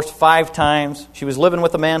married, divorced 5 times. She was living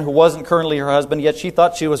with a man who wasn't currently her husband, yet she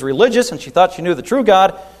thought she was religious and she thought she knew the true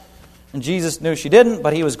God. And Jesus knew she didn't,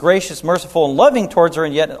 but He was gracious, merciful, and loving towards her,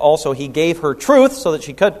 and yet also He gave her truth so that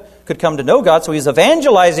she could come to know God. So He's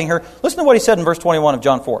evangelizing her. Listen to what He said in verse 21 of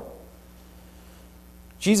John 4.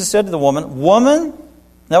 Jesus said to the woman,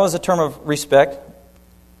 that was a term of respect,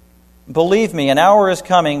 believe me, an hour is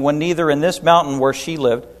coming when neither in this mountain where she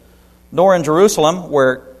lived, nor in Jerusalem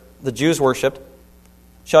where the Jews worshipped,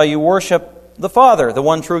 shall you worship the Father, the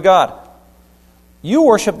one true God. You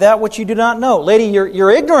worship that which you do not know. Lady,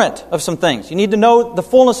 you're ignorant of some things. You need to know the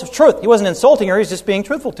fullness of truth. He wasn't insulting her, He's just being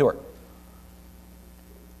truthful to her.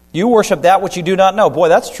 You worship that which you do not know. Boy,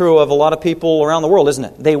 that's true of a lot of people around the world, isn't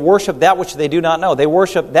it? They worship that which they do not know. They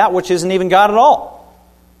worship that which isn't even God at all.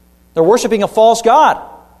 They're worshiping a false god.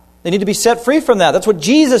 They need to be set free from that. That's what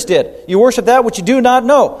Jesus did. You worship that which you do not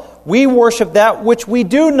know. We worship that which we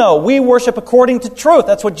do know. We worship according to truth.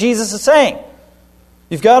 That's what Jesus is saying.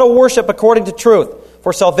 You've got to worship according to truth.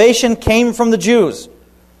 For salvation came from the Jews.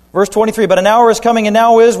 Verse 23, but an hour is coming and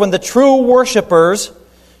now is when the true worshipers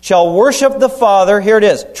shall worship the Father. Here it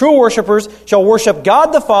is. True worshipers shall worship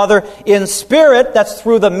God the Father in spirit, that's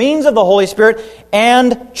through the means of the Holy Spirit,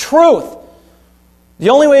 and truth. The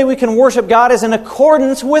only way we can worship God is in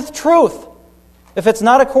accordance with truth. If it's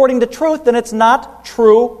not according to truth, then it's not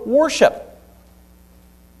true worship.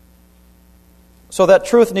 So that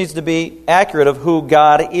truth needs to be accurate of who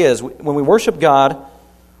God is. When we worship God,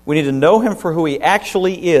 we need to know Him for who He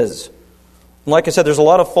actually is. And like I said, there's a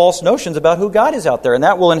lot of false notions about who God is out there, and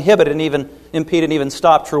that will inhibit and even impede and even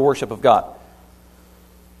stop true worship of God.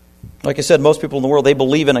 Like I said, most people in the world, they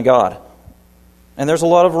believe in a God. And there's a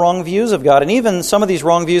lot of wrong views of God. And even some of these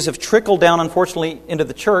wrong views have trickled down, unfortunately, into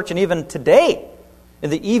the church. And even today, in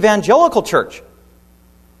the evangelical church,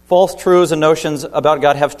 false truths and notions about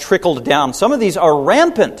God have trickled down. Some of these are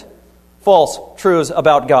rampant false truths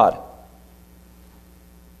about God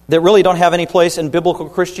that really don't have any place in biblical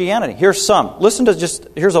Christianity. Here's some.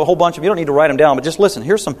 Here's a whole bunch of, you don't need to write them down, but just listen.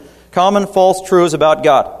 Here's some common false truths about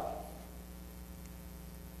God.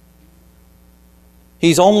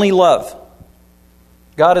 He's only love.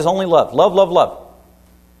 God is only love. Love, love, love.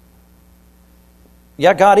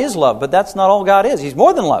 Yeah, God is love, but that's not all God is. He's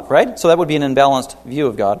more than love, right? So that would be an imbalanced view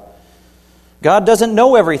of God. God doesn't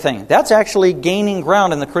know everything. That's actually gaining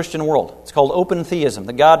ground in the Christian world. It's called open theism,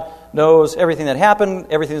 that God knows everything that happened,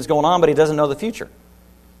 everything that's going on, but He doesn't know the future.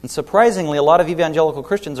 And surprisingly, a lot of evangelical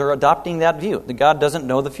Christians are adopting that view, that God doesn't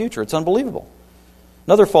know the future. It's unbelievable.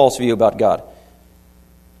 Another false view about God.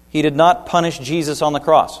 He did not punish Jesus on the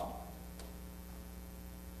cross.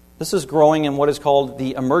 This is growing in what is called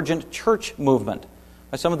the emergent church movement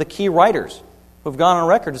by some of the key writers who have gone on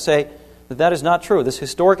record to say that that is not true. This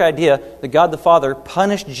historic idea that God the Father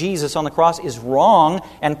punished Jesus on the cross is wrong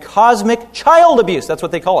and cosmic child abuse. That's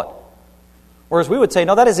what they call it. Whereas we would say,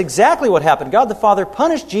 no, that is exactly what happened. God the Father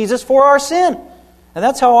punished Jesus for our sin. And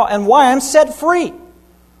that's how and why I'm set free.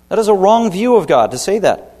 That is a wrong view of God to say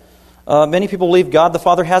that. Many people believe God the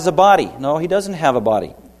Father has a body. No, He doesn't have a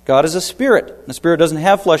body. God is a spirit. The spirit doesn't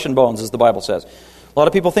have flesh and bones, as the Bible says. A lot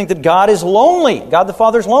of people think that God is lonely. God the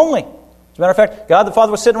Father is lonely. As a matter of fact, God the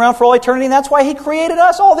Father was sitting around for all eternity, and that's why He created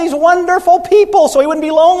us, all these wonderful people, so He wouldn't be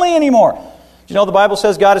lonely anymore. Do you know the Bible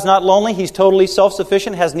says God is not lonely? He's totally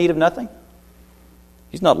self-sufficient, has need of nothing.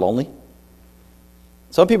 He's not lonely.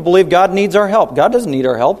 Some people believe God needs our help. God doesn't need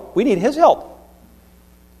our help. We need His help.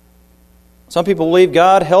 Some people believe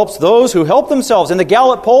God helps those who help themselves. In the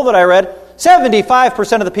Gallup poll that I read,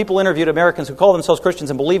 75% of the people interviewed, Americans who call themselves Christians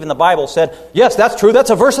and believe in the Bible, said, yes, that's true, that's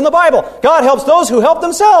a verse in the Bible. God helps those who help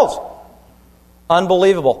themselves.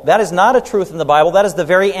 Unbelievable. That is not a truth in the Bible. That is the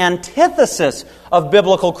very antithesis of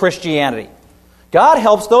biblical Christianity. God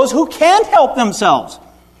helps those who can't help themselves.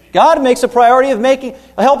 God makes a priority of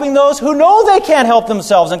helping those who know they can't help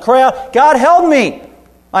themselves and cry out, God help me,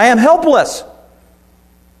 I am helpless.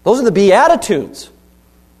 Those are the Beatitudes.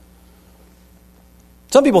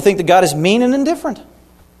 Some people think that God is mean and indifferent.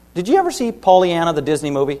 Did you ever see Pollyanna, the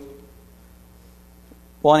Disney movie?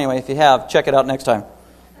 Well, anyway, if you have, check it out next time.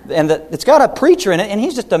 And it's got a preacher in it, and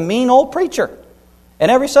he's just a mean old preacher.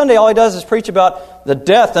 And every Sunday, all he does is preach about the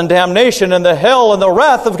death and damnation and the hell and the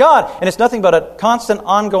wrath of God. And it's nothing but a constant,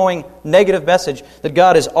 ongoing, negative message that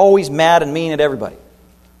God is always mad and mean at everybody.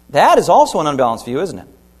 That is also an unbalanced view, isn't it?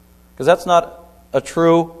 Because that's not a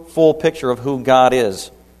true, full picture of who God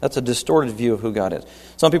is. That's a distorted view of who God is.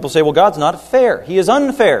 Some people say, well, God's not fair. He is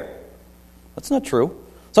unfair. That's not true.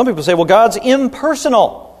 Some people say, well, God's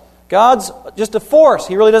impersonal. God's just a force.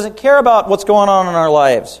 He really doesn't care about what's going on in our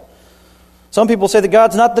lives. Some people say that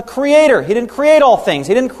God's not the creator. He didn't create all things.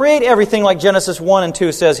 He didn't create everything like Genesis 1 and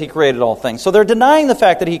 2 says He created all things. So they're denying the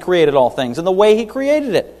fact that He created all things and the way He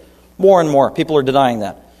created it. More and more people are denying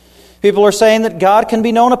that. People are saying that God can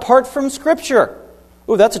be known apart from Scripture.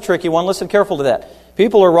 Ooh, that's a tricky one. Listen careful to that.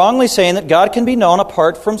 People are wrongly saying that God can be known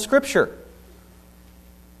apart from Scripture.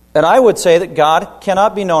 And I would say that God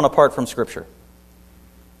cannot be known apart from Scripture.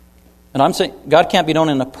 And I'm saying God can't be known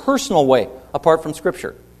in a personal way apart from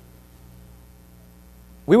Scripture.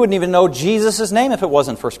 We wouldn't even know Jesus' name if it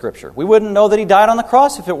wasn't for Scripture. We wouldn't know that He died on the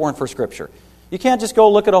cross if it weren't for Scripture. You can't just go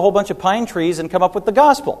look at a whole bunch of pine trees and come up with the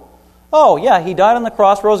gospel. Oh, yeah, He died on the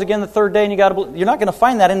cross, rose again the third day, and you're not going to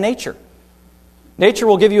find that in nature. Nature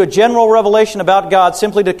will give you a general revelation about God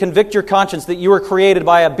simply to convict your conscience that you were created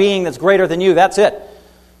by a being that's greater than you. That's it.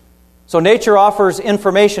 So nature offers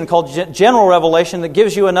information called general revelation that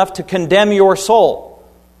gives you enough to condemn your soul.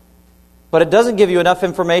 But it doesn't give you enough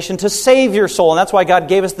information to save your soul. And that's why God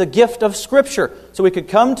gave us the gift of Scripture. So we could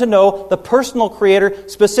come to know the personal Creator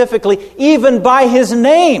specifically, even by His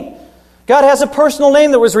name. God has a personal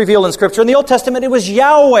name that was revealed in Scripture. In the Old Testament, it was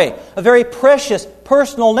Yahweh, a very precious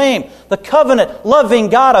personal name. The covenant-loving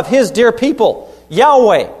God of His dear people,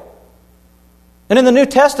 Yahweh. And in the New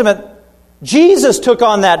Testament, Jesus took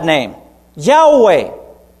on that name, Yahweh.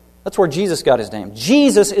 That's where Jesus got His name.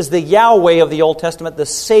 Jesus is the Yahweh of the Old Testament, the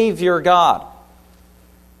Savior God.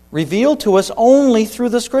 Revealed to us only through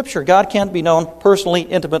the Scripture. God can't be known personally,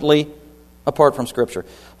 intimately, apart from Scripture.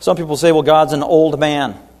 Some people say, well, God's an old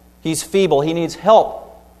man. He's feeble. He needs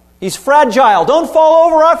help. He's fragile. Don't fall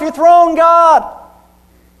over off your throne, God.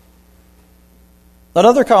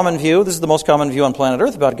 Another common view, this is the most common view on planet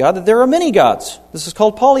Earth about God, that there are many gods. This is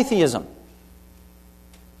called polytheism.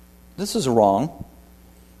 This is wrong.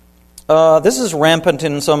 This is rampant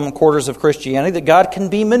in some quarters of Christianity, that God can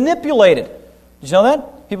be manipulated. Did you know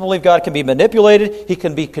that? People believe God can be manipulated. He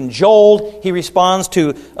can be cajoled. He responds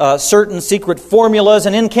to certain secret formulas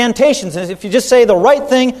and incantations. And if you just say the right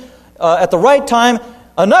thing at the right time,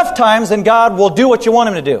 enough times, then God will do what you want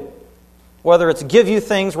Him to do. Whether it's give you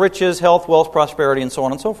things, riches, health, wealth, prosperity, and so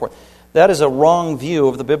on and so forth. That is a wrong view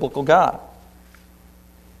of the biblical God.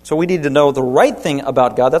 So we need to know the right thing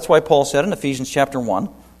about God. That's why Paul said in Ephesians chapter 1,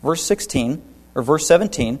 verse 16, or verse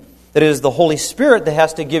 17, that it is the Holy Spirit that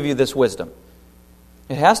has to give you this wisdom.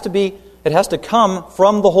 It has to come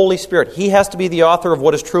from the Holy Spirit. He has to be the author of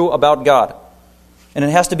what is true about God. And it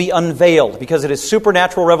has to be unveiled, because it is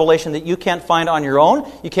supernatural revelation that you can't find on your own.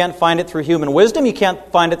 You can't find it through human wisdom. You can't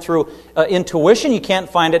find it through intuition. You can't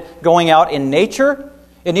find it going out in nature.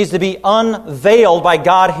 It needs to be unveiled by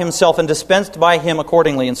God Himself and dispensed by Him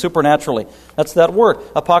accordingly and supernaturally. That's that word,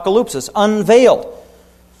 apocalypsis, unveiled.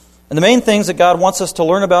 And the main things that God wants us to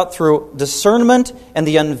learn about through discernment and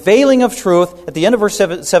the unveiling of truth at the end of verse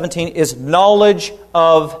 17 is knowledge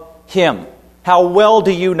of Him. How well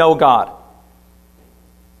do you know God?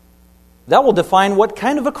 That will define what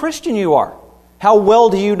kind of a Christian you are. How well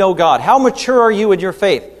do you know God? How mature are you in your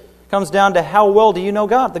faith? It comes down to how well do you know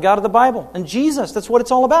God, the God of the Bible, and Jesus. That's what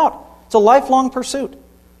it's all about. It's a lifelong pursuit.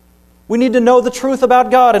 We need to know the truth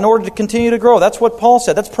about God in order to continue to grow. That's what Paul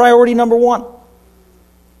said. That's priority number one.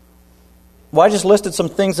 Well, I just listed some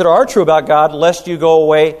things that are true about God, lest you go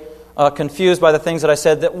away confused by the things that I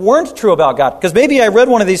said that weren't true about God. Because maybe I read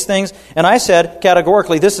one of these things and I said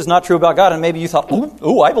categorically, this is not true about God, and maybe you thought,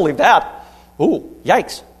 ooh, I believe that. Ooh,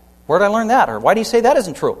 yikes. Where did I learn that? Or why do you say that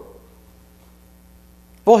isn't true?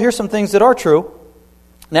 Well, here's some things that are true.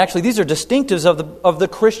 And actually, these are distinctives of the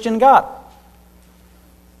Christian God.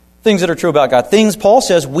 Things that are true about God. Things Paul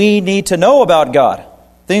says we need to know about God.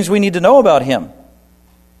 Things we need to know about Him.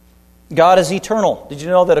 God is eternal. Did you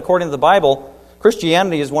know that according to the Bible,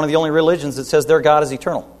 Christianity is one of the only religions that says their God is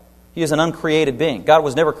eternal? He is an uncreated being. God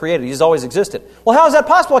was never created. He's always existed. Well, how is that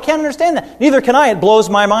possible? I can't understand that. Neither can I. It blows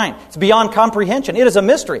my mind. It's beyond comprehension. It is a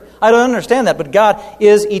mystery. I don't understand that. But God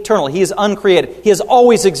is eternal. He is uncreated. He has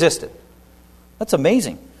always existed. That's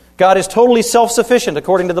amazing. God is totally self-sufficient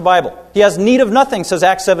according to the Bible. He has need of nothing, says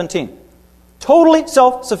Acts 17. Totally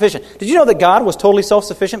self-sufficient. Did you know that God was totally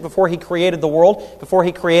self-sufficient before He created the world, before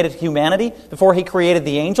He created humanity, before He created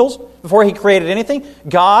the angels, before He created anything?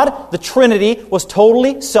 God, the Trinity, was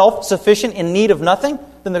totally self-sufficient in need of nothing?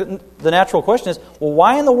 Then the natural question is, well,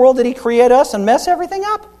 why in the world did He create us and mess everything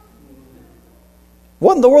up?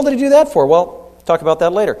 What in the world did He do that for? Well, we'll talk about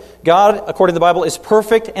that later. God, according to the Bible, is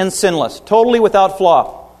perfect and sinless, totally without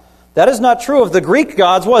flaw. That is not true of the Greek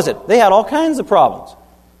gods, was it? They had all kinds of problems.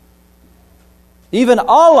 Even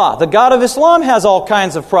Allah, the God of Islam, has all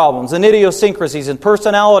kinds of problems and idiosyncrasies and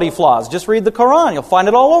personality flaws. Just read the Quran. You'll find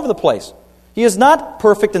it all over the place. He is not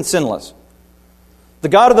perfect and sinless. The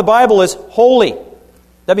God of the Bible is holy.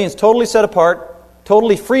 That means totally set apart,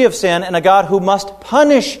 totally free of sin, and a God who must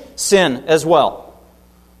punish sin as well.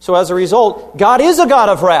 So as a result, God is a God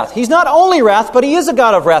of wrath. He's not only wrath, but He is a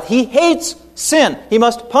God of wrath. He hates sin. He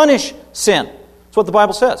must punish sin. That's what the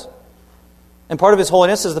Bible says. And part of His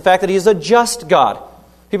holiness is the fact that He is a just God.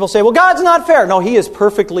 People say, well, God's not fair. No, He is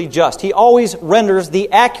perfectly just. He always renders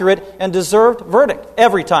the accurate and deserved verdict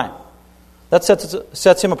every time. That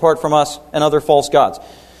sets Him apart from us and other false gods.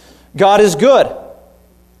 God is good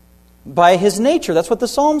by His nature. That's what the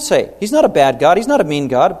Psalms say. He's not a bad God. He's not a mean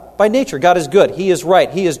God. By nature, God is good. He is right.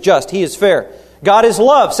 He is just. He is fair. God is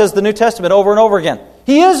love, says the New Testament over and over again.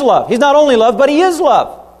 He is love. He's not only love, but He is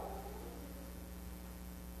love.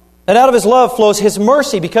 And out of His love flows His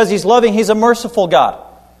mercy. Because He's loving, He's a merciful God.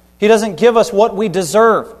 He doesn't give us what we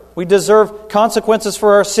deserve. We deserve consequences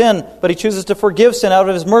for our sin, but He chooses to forgive sin out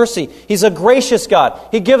of His mercy. He's a gracious God.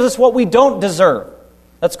 He gives us what we don't deserve.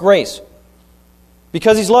 That's grace.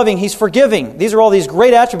 Because He's loving, He's forgiving. These are all these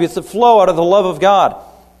great attributes that flow out of the love of God.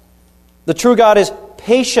 The true God is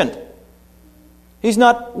patient. He's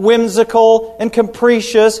not whimsical and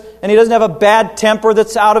capricious, and He doesn't have a bad temper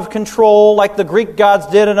that's out of control like the Greek gods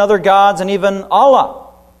did and other gods and even Allah.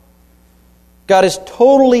 God is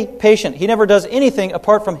totally patient. He never does anything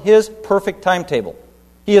apart from His perfect timetable.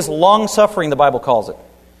 He is long-suffering, the Bible calls it.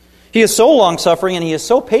 He is so long-suffering and He is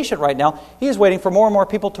so patient right now, He is waiting for more and more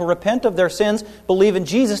people to repent of their sins, believe in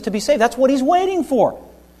Jesus to be saved. That's what He's waiting for.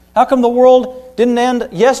 How come the world didn't end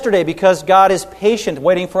yesterday? Because God is patient,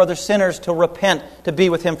 waiting for other sinners to repent, to be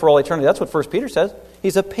with Him for all eternity. That's what 1 Peter says.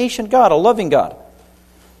 He's a patient God, a loving God.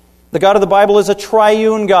 The God of the Bible is a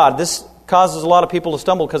triune God. This causes a lot of people to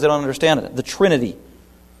stumble because they don't understand it. The Trinity.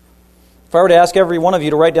 If I were to ask every one of you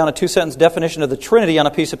to write down a 2-sentence definition of the Trinity on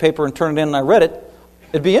a piece of paper and turn it in and I read it,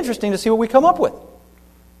 it'd be interesting to see what we come up with.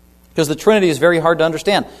 Because the Trinity is very hard to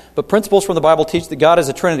understand. But principles from the Bible teach that God is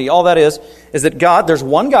a Trinity. All that is that God, there's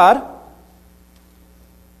one God,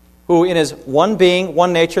 who in His one being,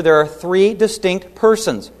 one nature, there are 3 distinct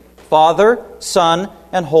persons. Father, Son,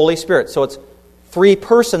 and Holy Spirit. So it's 3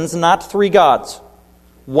 persons, not 3 gods.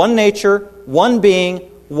 One nature, one being,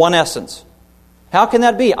 one essence. How can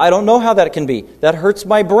that be? I don't know how that can be. That hurts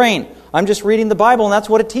my brain. I'm just reading the Bible and that's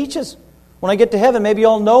what it teaches. When I get to heaven, maybe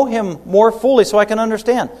I'll know Him more fully so I can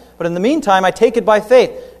understand. But in the meantime, I take it by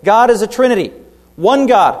faith. God is a Trinity. One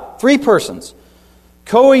God, 3 persons.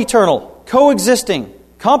 Co-eternal, coexisting,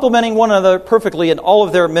 complementing one another perfectly in all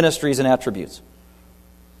of their ministries and attributes.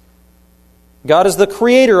 God is the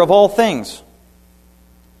creator of all things.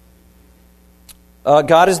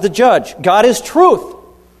 God is the judge. God is truth.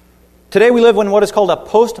 Today we live in what is called a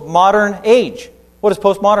postmodern age. What is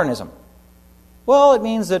postmodernism? Well, it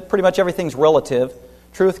means that pretty much everything's relative.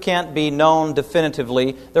 Truth can't be known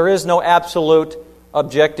definitively. There is no absolute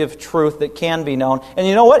objective truth that can be known. And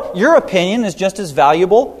you know what? Your opinion is just as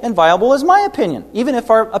valuable and viable as my opinion. Even if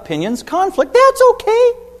our opinions conflict, that's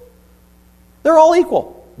okay. They're all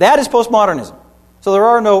equal. That is postmodernism. So there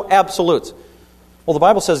are no absolutes. Well, the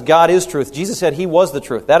Bible says God is truth. Jesus said He was the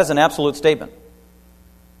truth. That is an absolute statement.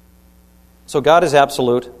 So God is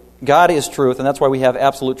absolute. God is truth, and that's why we have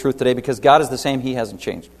absolute truth today, because God is the same. He hasn't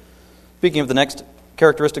changed. Speaking of the next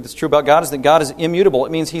characteristic that's true about God, is that God is immutable.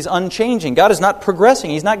 It means He's unchanging. God is not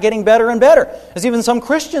progressing. He's not getting better and better. As even some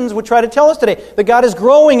Christians would try to tell us today, that God is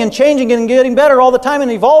growing and changing and getting better all the time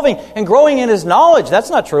and evolving and growing in His knowledge.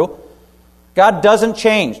 That's not true. God doesn't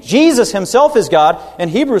change. Jesus Himself is God, and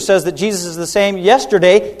Hebrews says that Jesus is the same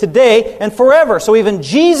yesterday, today, and forever. So even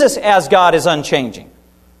Jesus as God is unchanging.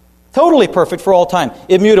 Totally perfect for all time.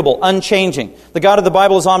 Immutable, unchanging. The God of the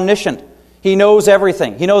Bible is omniscient. He knows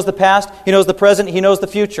everything. He knows the past, He knows the present, He knows the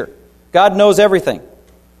future. God knows everything.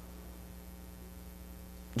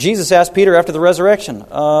 Jesus asked Peter after the resurrection,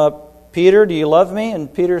 Peter, do you love me?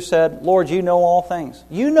 And Peter said, Lord, you know all things.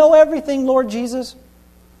 You know everything, Lord Jesus.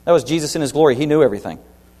 That was Jesus in His glory. He knew everything.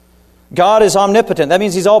 God is omnipotent. That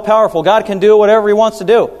means He's all-powerful. God can do whatever He wants to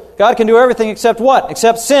do. God can do everything except what?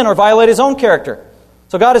 Except sin or violate His own character.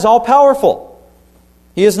 So God is all-powerful.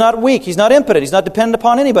 He is not weak. He's not impotent. He's not dependent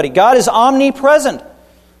upon anybody. God is omnipresent,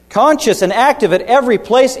 conscious and active at every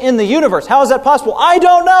place in the universe. How is that possible? I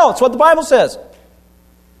don't know. It's what the Bible says.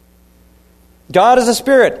 God is a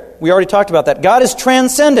spirit. We already talked about that. God is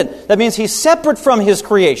transcendent. That means He's separate from His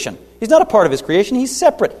creation. He's not a part of His creation. He's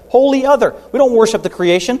separate, wholly other. We don't worship the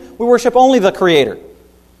creation. We worship only the Creator.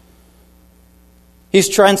 He's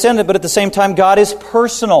transcendent, but at the same time, God is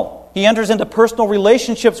personal. He enters into personal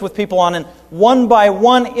relationships with people on a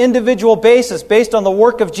one-by-one individual basis based on the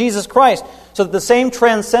work of Jesus Christ. So that the same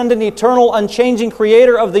transcendent, eternal, unchanging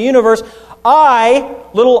Creator of the universe, I,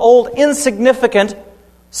 little old insignificant,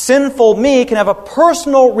 sinful me, can have a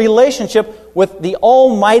personal relationship with the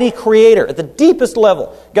Almighty Creator at the deepest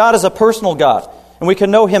level. God is a personal God, and we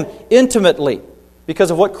can know Him intimately because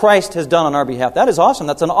of what Christ has done on our behalf. That is awesome.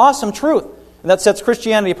 That's an awesome truth. And that sets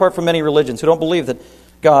Christianity apart from many religions who don't believe that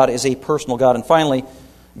God is a personal God. And finally,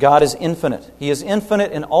 God is infinite. He is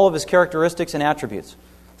infinite in all of His characteristics and attributes.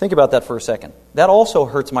 Think about that for a second. That also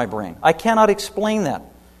hurts my brain. I cannot explain that,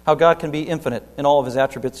 how God can be infinite in all of His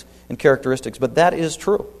attributes and characteristics. But that is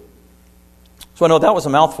true. So I know that was a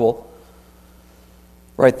mouthful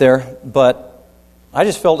right there, but I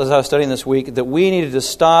just felt as I was studying this week that we needed to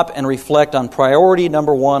stop and reflect on priority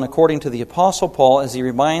number one, according to the Apostle Paul, as he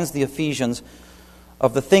reminds the Ephesians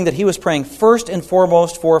of the thing that he was praying first and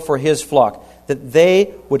foremost for his flock, that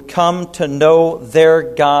they would come to know their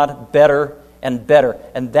God better and better.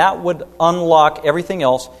 And that would unlock everything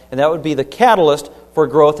else, and that would be the catalyst for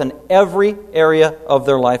growth in every area of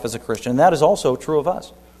their life as a Christian. And that is also true of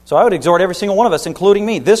us. So I would exhort every single one of us, including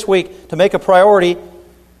me, this week to make a priority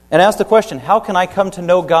and ask the question, how can I come to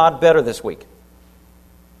know God better this week?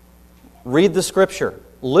 Read the Scripture.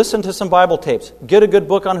 Listen to some Bible tapes. Get a good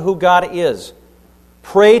book on who God is.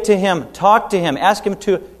 Pray to Him. Talk to Him. Ask Him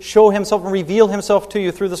to show Himself and reveal Himself to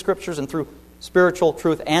you through the Scriptures and through spiritual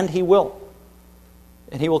truth. And He will.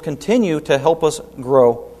 And He will continue to help us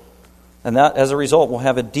grow. And that, as a result, we'll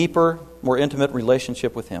have a deeper, more intimate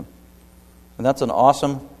relationship with Him. And that's an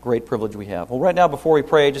awesome, great privilege we have. Well, right now, before we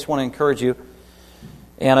pray, I just want to encourage you.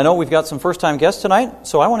 And I know we've got some first-time guests tonight,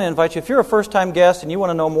 so I want to invite you, if you're a first-time guest and you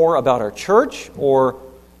want to know more about our church, or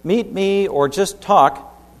meet me, or just talk,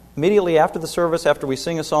 immediately after the service, after we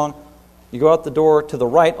sing a song, you go out the door to the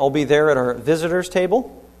right. I'll be there at our visitors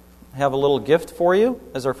table. I have a little gift for you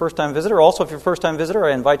as our first-time visitor. Also, if you're a first-time visitor,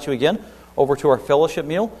 I invite you again over to our fellowship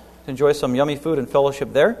meal to enjoy some yummy food and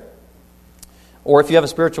fellowship there. Or if you have a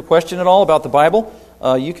spiritual question at all about the Bible,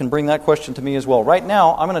 you can bring that question to me as well. Right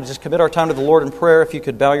now, I'm going to just commit our time to the Lord in prayer. If you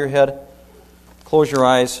could bow your head, close your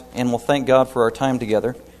eyes, and we'll thank God for our time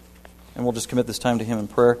together. And we'll just commit this time to Him in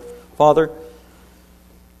prayer. Father,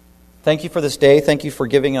 thank You for this day. Thank You for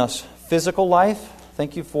giving us physical life.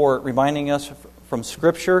 Thank You for reminding us from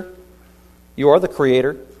Scripture. You are the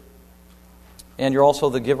Creator, and You're also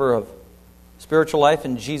the giver of spiritual life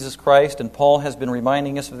in Jesus Christ, and Paul has been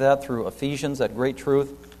reminding us of that through Ephesians, that great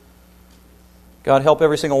truth. God, help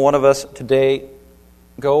every single one of us today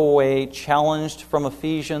go away challenged from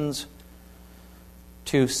Ephesians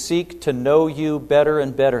to seek to know You better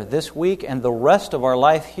and better this week and the rest of our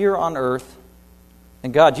life here on earth.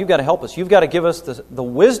 And God, You've got to help us. You've got to give us the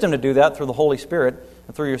wisdom to do that through the Holy Spirit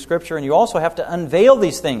and through Your Scripture, and You also have to unveil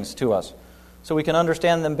these things to us so we can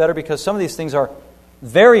understand them better, because some of these things are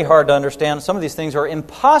very hard to understand. Some of these things are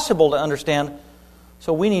impossible to understand.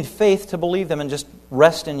 So we need faith to believe them and just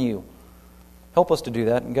rest in You. Help us to do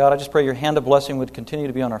that. And God, I just pray Your hand of blessing would continue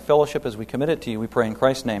to be on our fellowship as we commit it to You. We pray in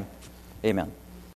Christ's name. Amen.